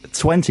Axon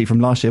 20 from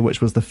last year, which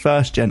was the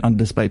first gen under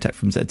display tech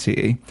from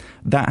ZTE,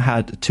 that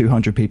had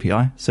 200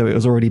 ppi, so it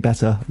was already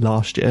better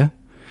last year.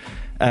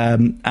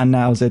 And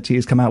now ZTE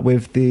has come out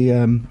with the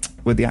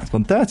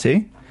Axon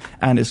 30,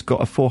 and it's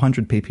got a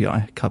 400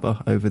 ppi cover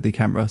over the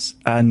cameras,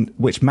 and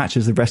which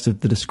matches the rest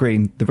of the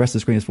screen. The rest of the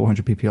screen is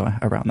 400 ppi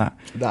around that.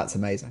 That's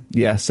amazing.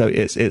 Yeah, so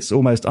it's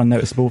almost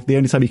unnoticeable. The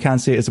only time you can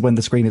see it is when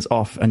the screen is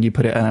off and you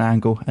put it at an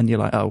angle and you're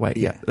like, oh wait,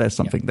 there's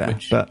something there.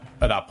 But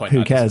at that point,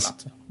 who cares?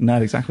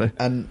 No, exactly.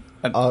 And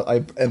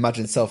I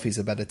imagine selfies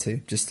are better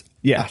too. Just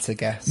at a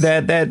guess.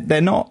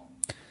 They're not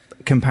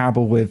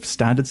comparable with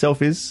standard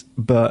selfies,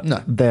 but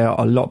they're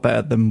a lot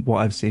better than what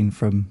I've seen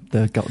from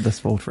this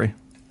Fold 3.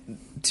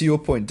 To your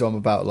point, Dom,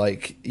 about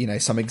like, you know,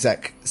 some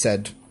exec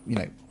said, you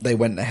know, they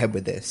went ahead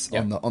with this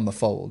on the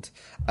Fold.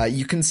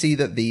 You can see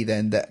that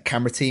the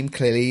camera team,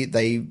 clearly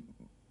they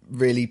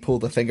really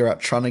pulled the finger out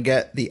trying to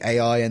get the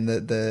AI and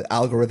the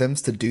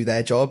algorithms to do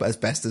their job as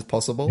best as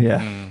possible.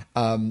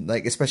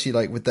 Like, especially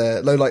like with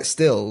the low light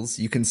stills,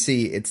 you can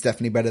see it's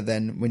definitely better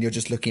than when you're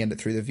just looking at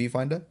it through the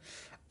viewfinder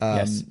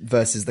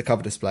versus the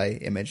cover display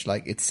image.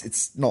 Like,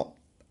 it's not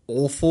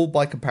awful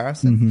by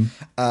comparison.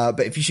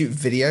 But if you shoot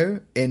video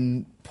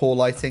in poor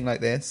lighting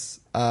like this,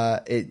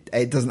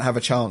 it doesn't have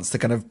a chance to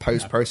kind of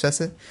post-process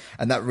it,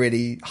 and that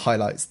really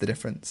highlights the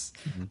difference.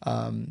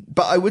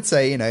 But I would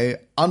say, you know,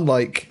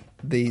 unlike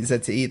the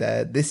ZTE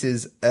there, this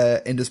is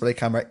an in-display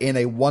camera in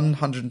a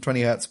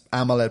 120 hertz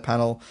AMOLED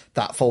panel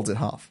that folds in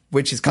half,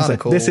 which is kind of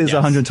cool. This is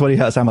 120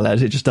 hertz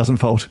AMOLED, it just doesn't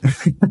fold.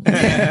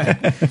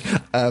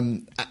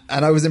 And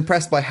I was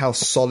impressed by how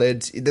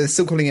solid, they're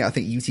still calling it, I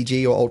think,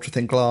 UTG or ultra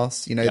thin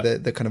glass, you know,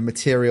 the kind of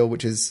material,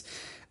 which is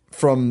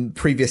from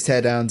previous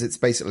teardowns. It's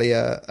basically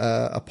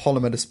a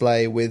polymer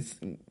display with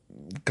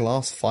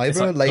glass fiber It's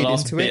like laid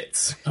glass into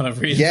bits, it. kind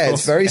of Yeah,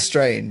 it's very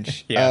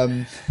strange.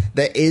 Yeah.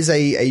 There is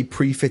a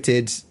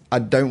pre-fitted, I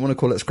don't want to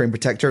call it a screen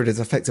protector. It is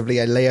effectively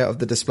a layer of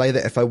the display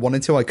that if I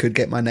wanted to, I could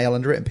get my nail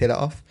under it and peel it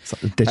off. It's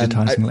like a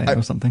digitizing layer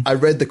or something. I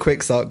read the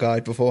quick start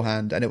guide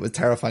beforehand and it was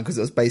terrifying because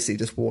it was basically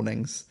just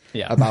warnings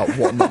about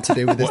what not to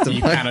do with this what device.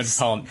 you can and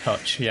can't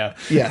touch, yeah.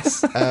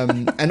 Yes.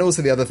 And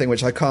also the other thing,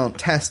 which I can't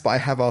test, but I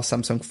have asked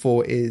Samsung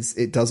for, is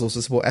it does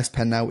also support S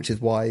Pen now, which is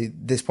why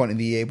this point in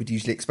the year would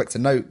usually expect a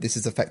Note. This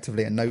is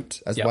effectively a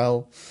Note as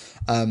well.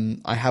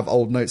 I have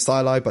old Note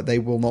styli, but they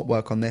will not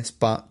work on this,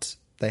 but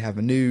they have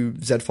a new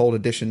Z Fold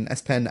edition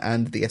S Pen,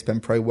 and the S Pen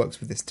Pro works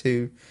with this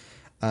too.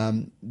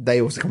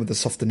 They also come with a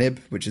softer nib,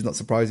 which is not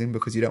surprising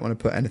because you don't want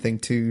to put anything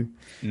too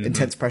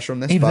intense pressure on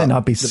this. Even but then,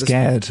 I'd be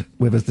scared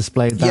with a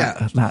display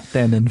that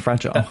thin and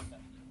fragile.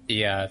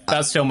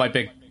 That's still my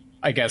big,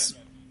 I guess,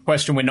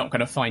 question we're not going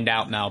to find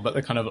out now, but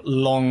the kind of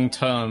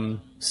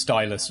long-term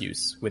stylus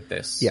use with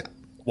this. Yeah.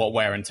 What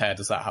wear and tear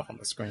does that have on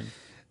the screen?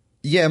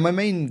 Yeah, my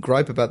main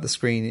gripe about the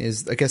screen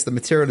is, I guess the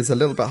material is a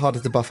little bit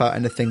harder to buff out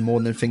anything more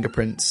than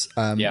fingerprints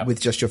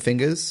with just your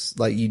fingers.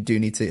 Like, you do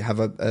need to have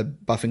a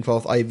buffing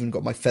cloth. I even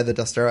got my feather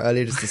duster out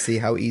earlier just to see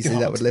how easily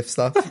that would lift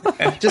stuff.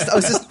 I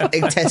was just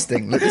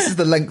testing. Like, this is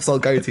the lengths I'll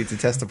go to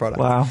test a product.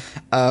 Wow.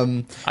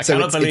 I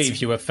cannot believe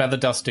you were feather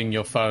dusting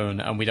your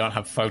phone and we don't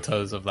have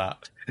photos of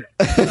that.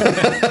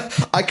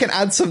 I can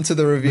add some to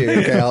the review.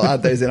 Okay, I'll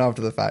add those in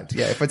after the fact.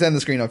 Yeah, if I turn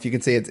the screen off, you can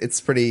see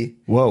it's pretty.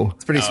 Whoa!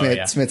 It's pretty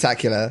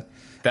spectacular.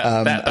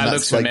 That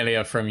looks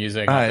familiar from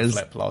using the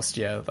Flip last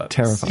year. That's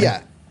terrifying.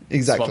 Yeah,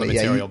 exactly. What the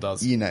material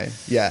does. You know,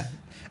 yeah.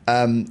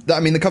 I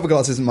mean, the cover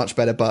glass isn't much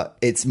better, but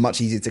it's much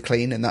easier to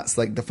clean, and that's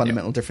like the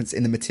fundamental difference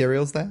in the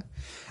materials there.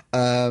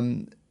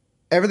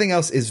 Everything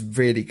else is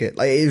really good.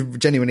 Like, it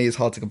genuinely is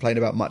hard to complain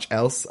about much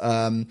else.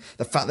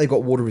 The fact they've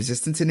got water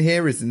resistance in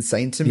here is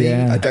insane to me.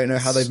 Yeah. I don't know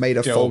how they've made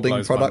a Still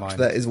folding product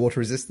that is water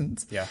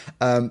resistant. Yeah.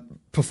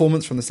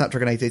 Performance from the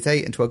Snapdragon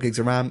 888 and 12 gigs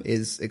of RAM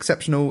is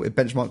exceptional. It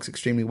benchmarks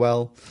extremely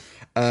well.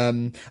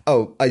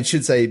 I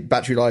should say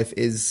battery life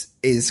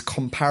is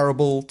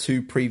comparable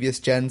to previous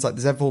gens. Like,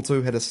 the Z Fold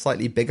 2 had a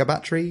slightly bigger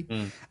battery,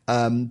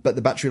 but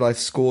the battery life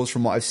scores,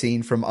 from what I've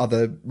seen from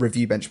other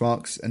review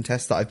benchmarks and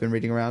tests that I've been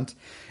reading around,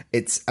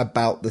 it's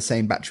about the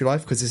same battery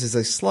life because this is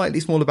a slightly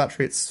smaller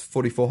battery. It's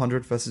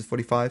 4400 versus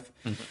 45.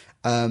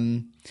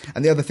 And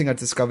the other thing I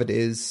discovered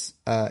is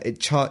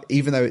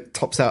even though it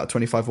tops out at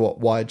 25 watt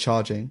wired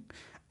charging,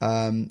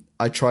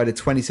 I tried a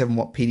 27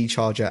 watt PD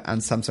charger and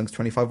Samsung's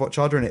 25 watt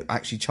charger, and it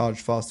actually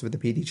charged faster with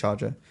the PD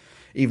charger,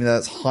 even though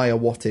it's higher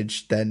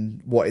wattage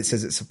than what it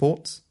says it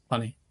supports.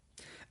 Funny.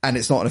 And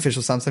it's not an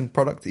official Samsung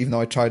product, even though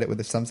I tried it with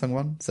a Samsung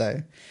one.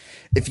 So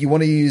if you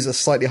want to use a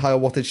slightly higher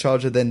wattage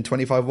charger than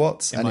 25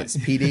 watts it's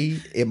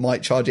PD, it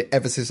might charge it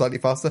ever so slightly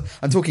faster.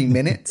 I'm talking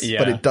minutes,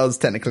 but it does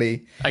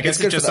technically. I guess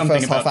it's just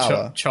something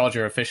about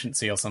charger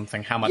efficiency or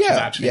something. How much is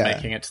actually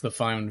making it to the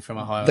phone from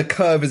a higher... The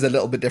curve is a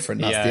little bit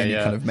different. That's the only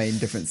kind of main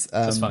difference.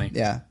 That's funny.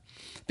 Yeah.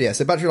 But yeah,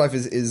 so battery life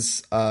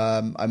is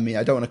I mean,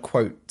 I don't want to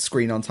quote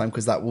screen on time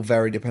because that will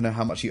vary depending on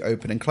how much you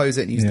open and close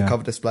it and use the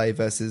cover display,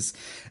 versus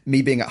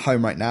me being at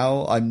home right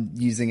now. I'm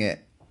using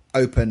it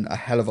open a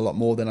hell of a lot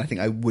more than I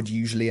think I would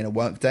usually in a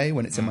work day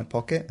when it's in my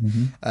pocket,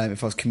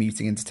 if I was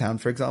commuting into town,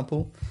 for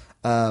example.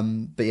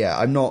 But yeah,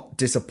 I'm not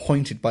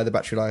disappointed by the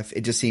battery life.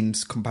 It just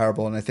seems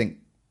comparable, and I think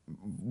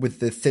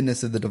with the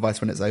thinness of the device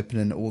when it's open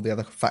and all the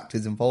other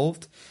factors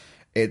involved,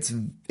 it's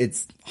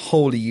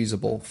wholly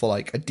usable for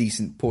like a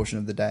decent portion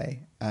of the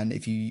day. And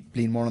if you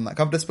lean more on that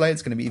cover display,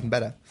 it's going to be even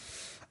better.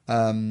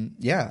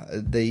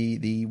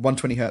 The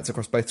 120 hertz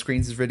across both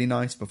screens is really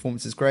nice.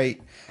 Performance is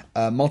great.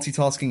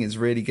 Multitasking is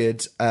really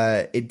good.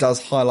 It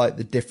does highlight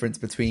the difference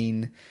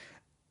between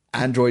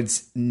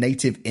Android's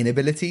native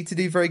inability to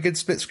do very good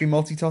split screen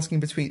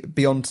multitasking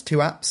beyond two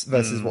apps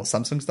versus what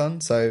Samsung's done.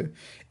 So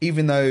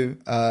even though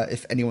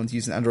if anyone's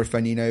using an Android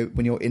phone, you know,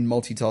 when you're in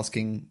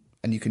multitasking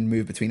and you can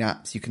move between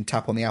apps, you can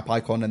tap on the app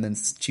icon and then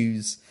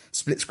choose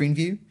split screen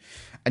view.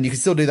 And you can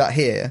still do that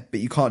here, but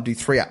you can't do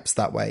three apps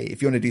that way.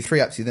 If you want to do three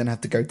apps, you then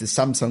have to go to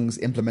Samsung's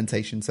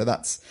implementation. So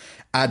that's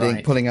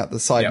pulling out the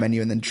side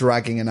menu and then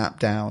dragging an app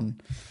down.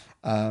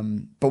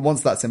 But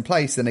once that's in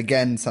place, then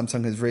again,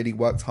 Samsung has really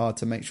worked hard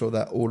to make sure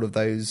that all of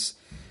those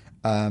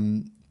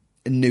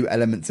new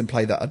elements in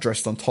play that are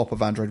addressed on top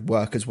of Android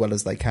work as well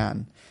as they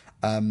can.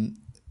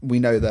 We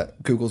know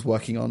that Google's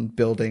working on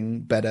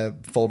building better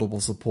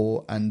foldable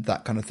support and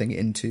that kind of thing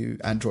into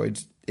Android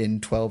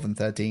in 12 and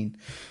 13.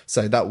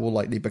 So that will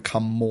likely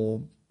become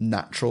more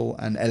natural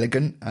and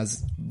elegant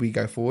as we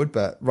go forward.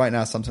 But right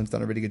now, Samsung's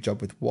done a really good job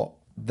with what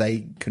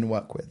they can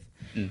work with.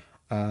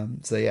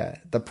 So yeah,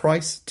 the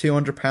price,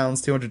 £200,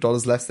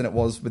 $200 less than it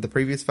was with the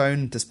previous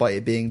phone, despite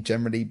it being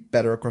generally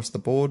better across the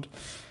board.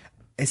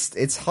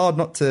 It's hard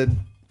not to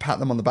pat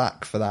them on the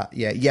back for that.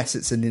 Yeah, yes,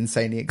 it's an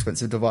insanely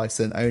expensive device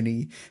and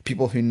only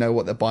people who know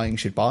what they're buying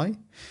should buy.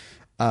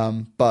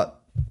 But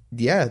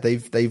yeah,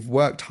 they've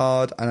worked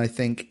hard, and I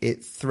think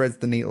it threads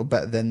the needle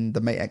better than the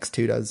Mate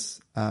X2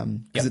 does,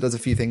 because it does a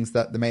few things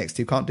that the Mate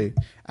X2 can't do,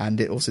 and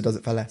it also does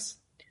it for less.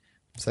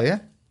 So yeah.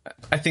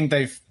 I think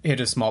they've hit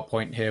a smart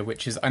point here,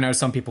 which is I know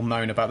some people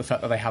moan about the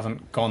fact that they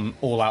haven't gone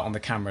all out on the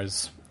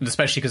cameras,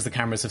 especially because the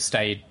cameras have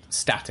stayed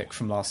static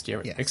from last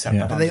year, except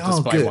Yeah. for But the they are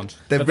display good. one.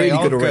 They're But really they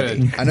are good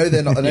already. I know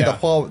they're not. I know Yeah. the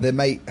Huawei, their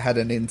Mate had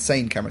an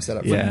insane camera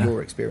setup from Yeah.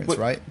 your experience,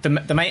 right? The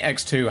Mate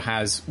X2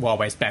 has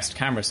Huawei's best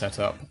camera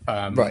setup,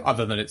 Right.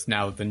 other than it's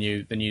now the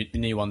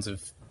new ones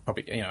have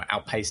probably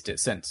outpaced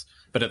it since.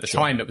 But at the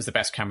time, it was the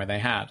best camera they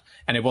had,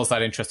 and it was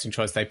that interesting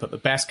choice. They put the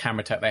best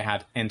camera tech they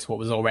had into what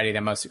was already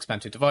their most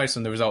expensive device,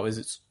 and the result is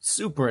it's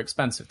super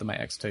expensive. The Mate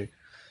X2.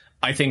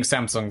 I think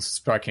Samsung's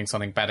striking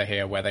something better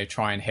here, where they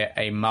try and hit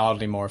a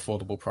mildly more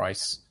affordable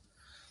price,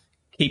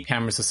 keep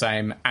cameras the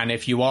same, and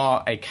if you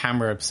are a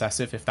camera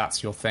obsessive, if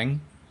that's your thing,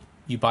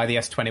 you buy the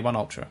S21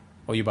 Ultra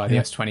or you buy the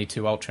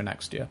S22 Ultra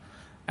next year.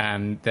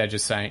 And they're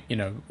just saying,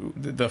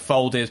 the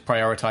Fold is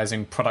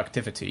prioritizing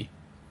productivity,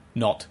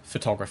 not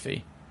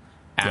photography.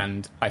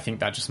 And I think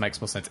that just makes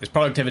more sense. It's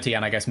productivity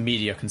and I guess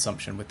media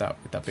consumption with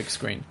that big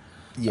screen.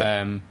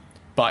 Yeah.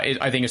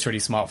 But I think it's really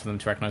smart for them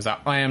to recognize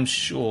that. I am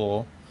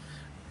sure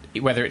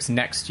whether it's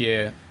next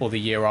year or the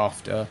year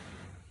after,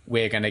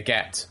 we're going to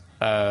get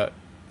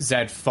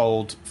Z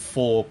Fold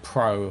 4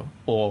 Pro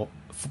or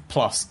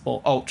Plus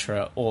or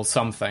Ultra or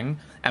something,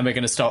 and we're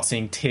going to start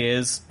seeing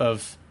tiers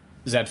of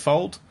Z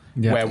Fold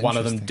where one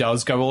of them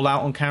does go all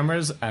out on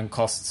cameras and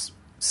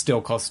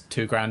still costs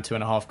 $2,000,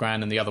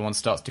 $2,500, and the other one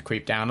starts to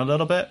creep down a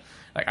little bit.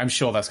 Like, I'm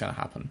sure that's going to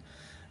happen,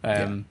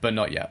 but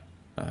not yet.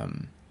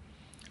 And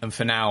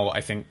for now,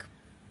 I think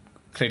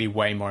clearly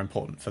way more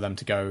important for them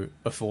to go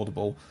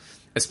affordable,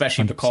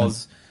 especially 100%.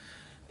 because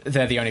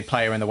they're the only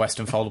player in the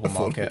Western foldable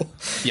market.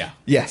 Yeah.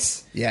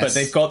 Yes. But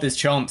they've got this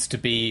chance to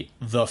be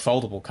the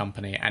foldable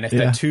company, and if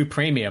they're too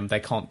premium,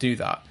 they can't do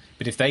that.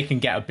 But if they can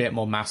get a bit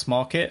more mass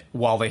market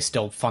while they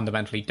still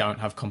fundamentally don't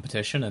have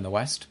competition in the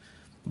West,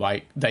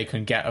 like they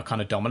can get a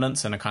kind of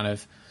dominance and a kind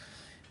of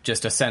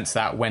just a sense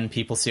that when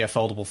people see a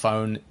foldable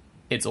phone,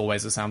 it's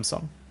always a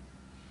Samsung.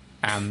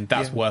 And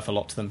that's worth a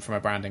lot to them from a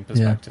branding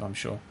perspective, I'm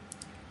sure.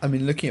 I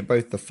mean, looking at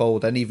both the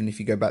Fold and even if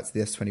you go back to the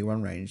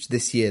S21 range,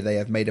 this year they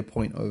have made a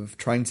point of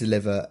trying to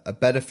deliver a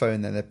better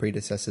phone than their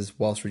predecessors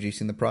whilst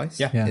reducing the price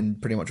in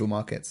pretty much all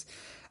markets.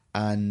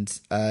 And,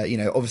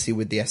 obviously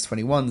with the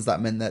S21s, that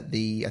meant that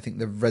I think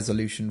the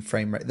resolution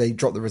frame rate, they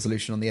dropped the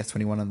resolution on the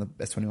S21 and the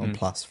S21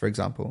 Plus, for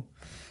example.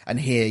 And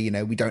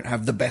here, we don't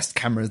have the best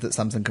cameras that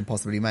Samsung can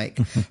possibly make.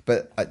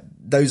 But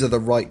those are the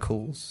right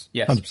calls.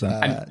 Yes.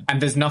 100%.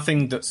 And there's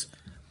nothing that's...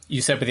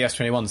 You said with the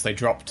S21s, they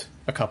dropped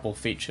a couple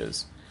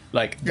features.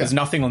 There's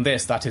nothing on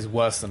this that is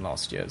worse than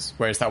last year's,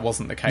 whereas that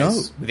wasn't the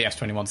case with the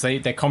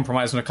S21s. They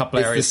compromised on a couple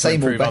of areas to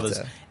improve others.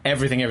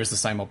 Everything here is the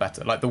same or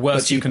better. Like, the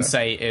worst you can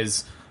say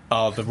is,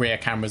 the rear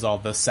cameras are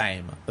the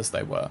same as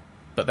they were.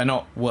 But they're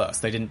not worse.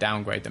 They didn't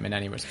downgrade them in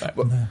any respect.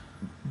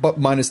 But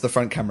minus the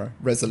front camera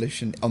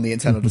resolution on the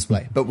internal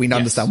display. But we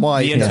understand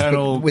why. The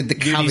internal with the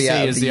caveat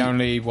UDC is the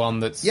only one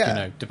that's,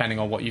 depending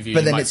on what you view,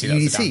 but then you might it's see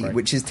that's a UDC, downgrade.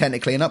 which is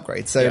technically an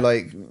upgrade. So,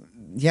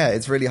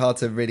 it's really hard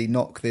to really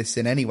knock this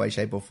in any way,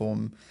 shape, or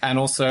form. And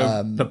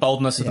also the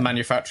boldness of the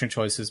manufacturing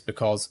choices,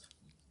 because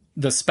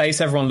the space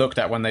everyone looked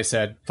at when they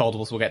said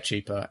foldables will get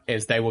cheaper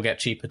is they will get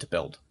cheaper to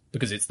build,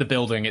 because it's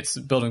building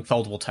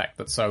foldable tech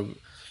that's so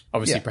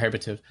obviously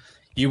prohibitive.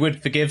 You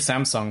would forgive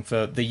Samsung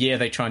for the year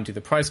they try and do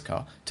the price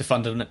cut to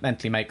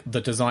fundamentally make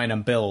the design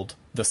and build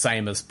the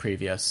same as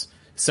previous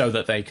so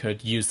that they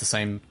could use the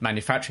same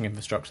manufacturing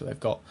infrastructure they've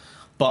got.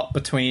 But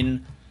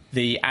between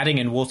the adding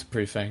in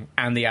waterproofing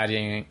and the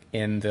adding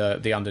in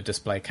the under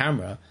display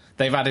camera,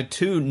 they've added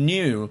two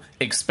new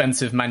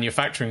expensive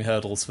manufacturing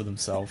hurdles for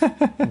themselves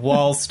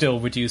while still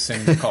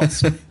reducing the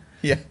cost.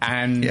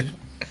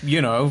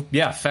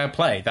 Fair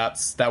play.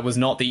 That was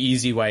not the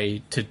easy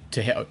way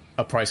to hit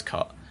a price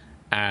cut,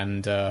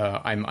 and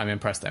I'm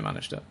impressed they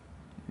managed it.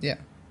 Yeah,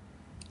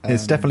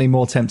 it's definitely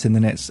more tempting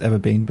than it's ever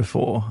been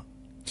before.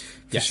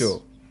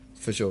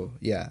 For sure,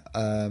 yeah.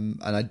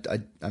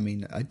 And I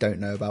mean, I don't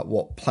know about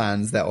what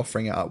plans they're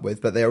offering it up with,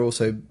 but they're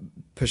also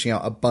pushing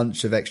out a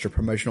bunch of extra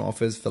promotional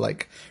offers for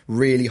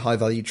really high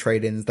value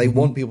trade-ins. They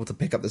want people to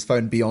pick up this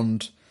phone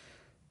beyond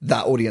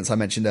that audience I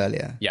mentioned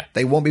earlier. Yeah,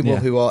 they want people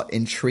who are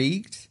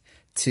intrigued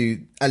to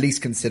at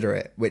least consider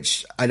it,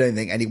 which I don't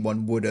think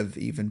anyone would have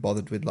even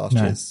bothered with last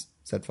year's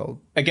Z Fold.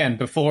 Again,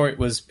 before it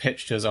was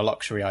pitched as a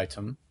luxury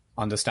item,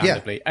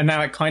 understandably, and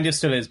now it kind of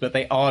still is, but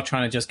they are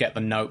trying to just get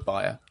the note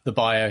buyer, the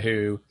buyer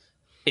who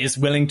is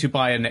willing to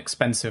buy an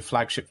expensive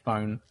flagship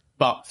phone,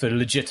 but for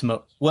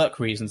legitimate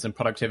work reasons and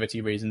productivity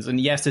reasons. And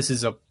yes, this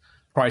is a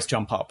price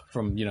jump up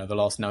from, the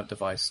last Note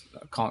device.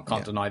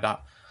 Can't deny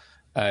that.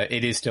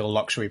 It is still a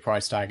luxury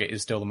price tag. It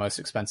is still the most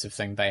expensive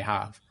thing they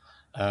have.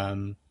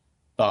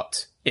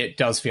 But it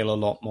does feel a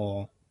lot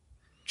more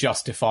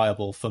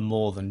justifiable for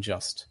more than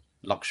just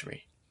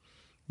luxury.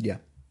 Yeah.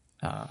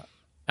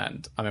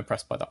 And I'm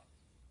impressed by that.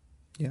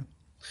 Yeah.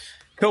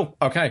 Cool.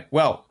 Okay.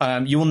 Well,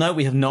 you will note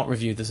we have not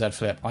reviewed the Z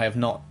Flip. I have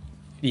not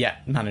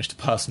yet managed to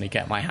personally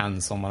get my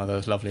hands on one of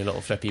those lovely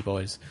little flippy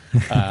boys.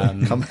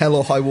 Come hell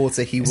or high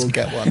water, he will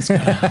get one.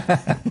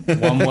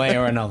 One way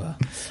or another.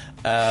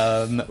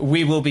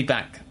 We will be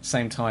back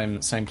same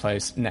time, same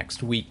place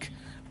next week,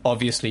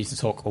 obviously to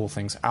talk all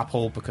things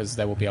Apple, because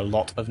there will be a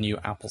lot of new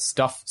Apple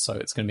stuff. So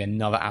it's going to be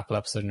another Apple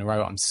episode in a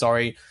row. I'm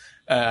sorry.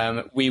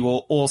 We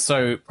will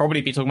also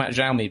probably be talking about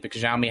Xiaomi,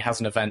 because Xiaomi has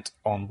an event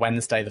on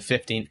Wednesday the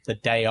 15th, the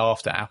day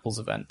after Apple's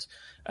event.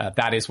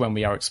 That is when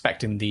we are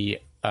expecting the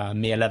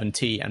Mi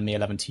 11T and Mi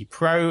 11T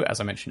Pro, as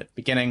I mentioned at the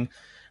beginning.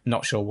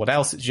 Not sure what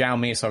else at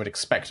Xiaomi, so I would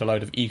expect a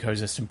load of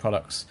ecosystem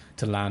products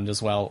to land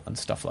as well and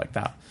stuff like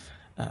that.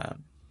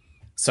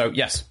 So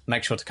yes,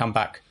 make sure to come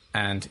back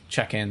and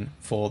check in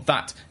for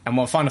that. And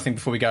one final thing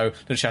before we go,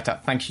 little shout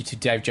out, thank you to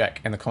Dave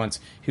Jack in the comments,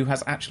 who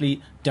has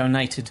actually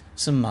donated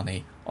some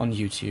money on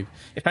YouTube.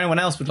 If anyone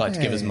else would like to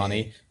give us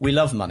money, we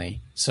love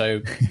money,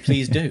 so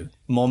please do.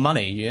 More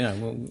money, you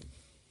know.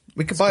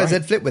 We could buy a Z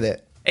Flip with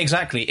it.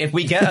 Exactly. If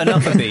we get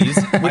enough of these,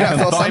 I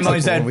can buy my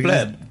Z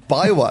Flip.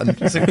 Buy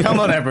one. So come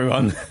on,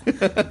 everyone.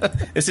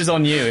 This is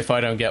on you if I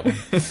don't get one.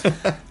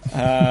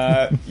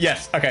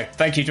 Yes. Okay.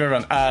 Thank you to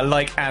everyone.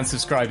 Like and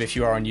subscribe if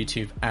you are on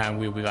YouTube, and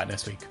we'll be back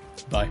next week.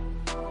 Bye.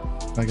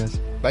 Bye, guys.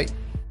 Bye.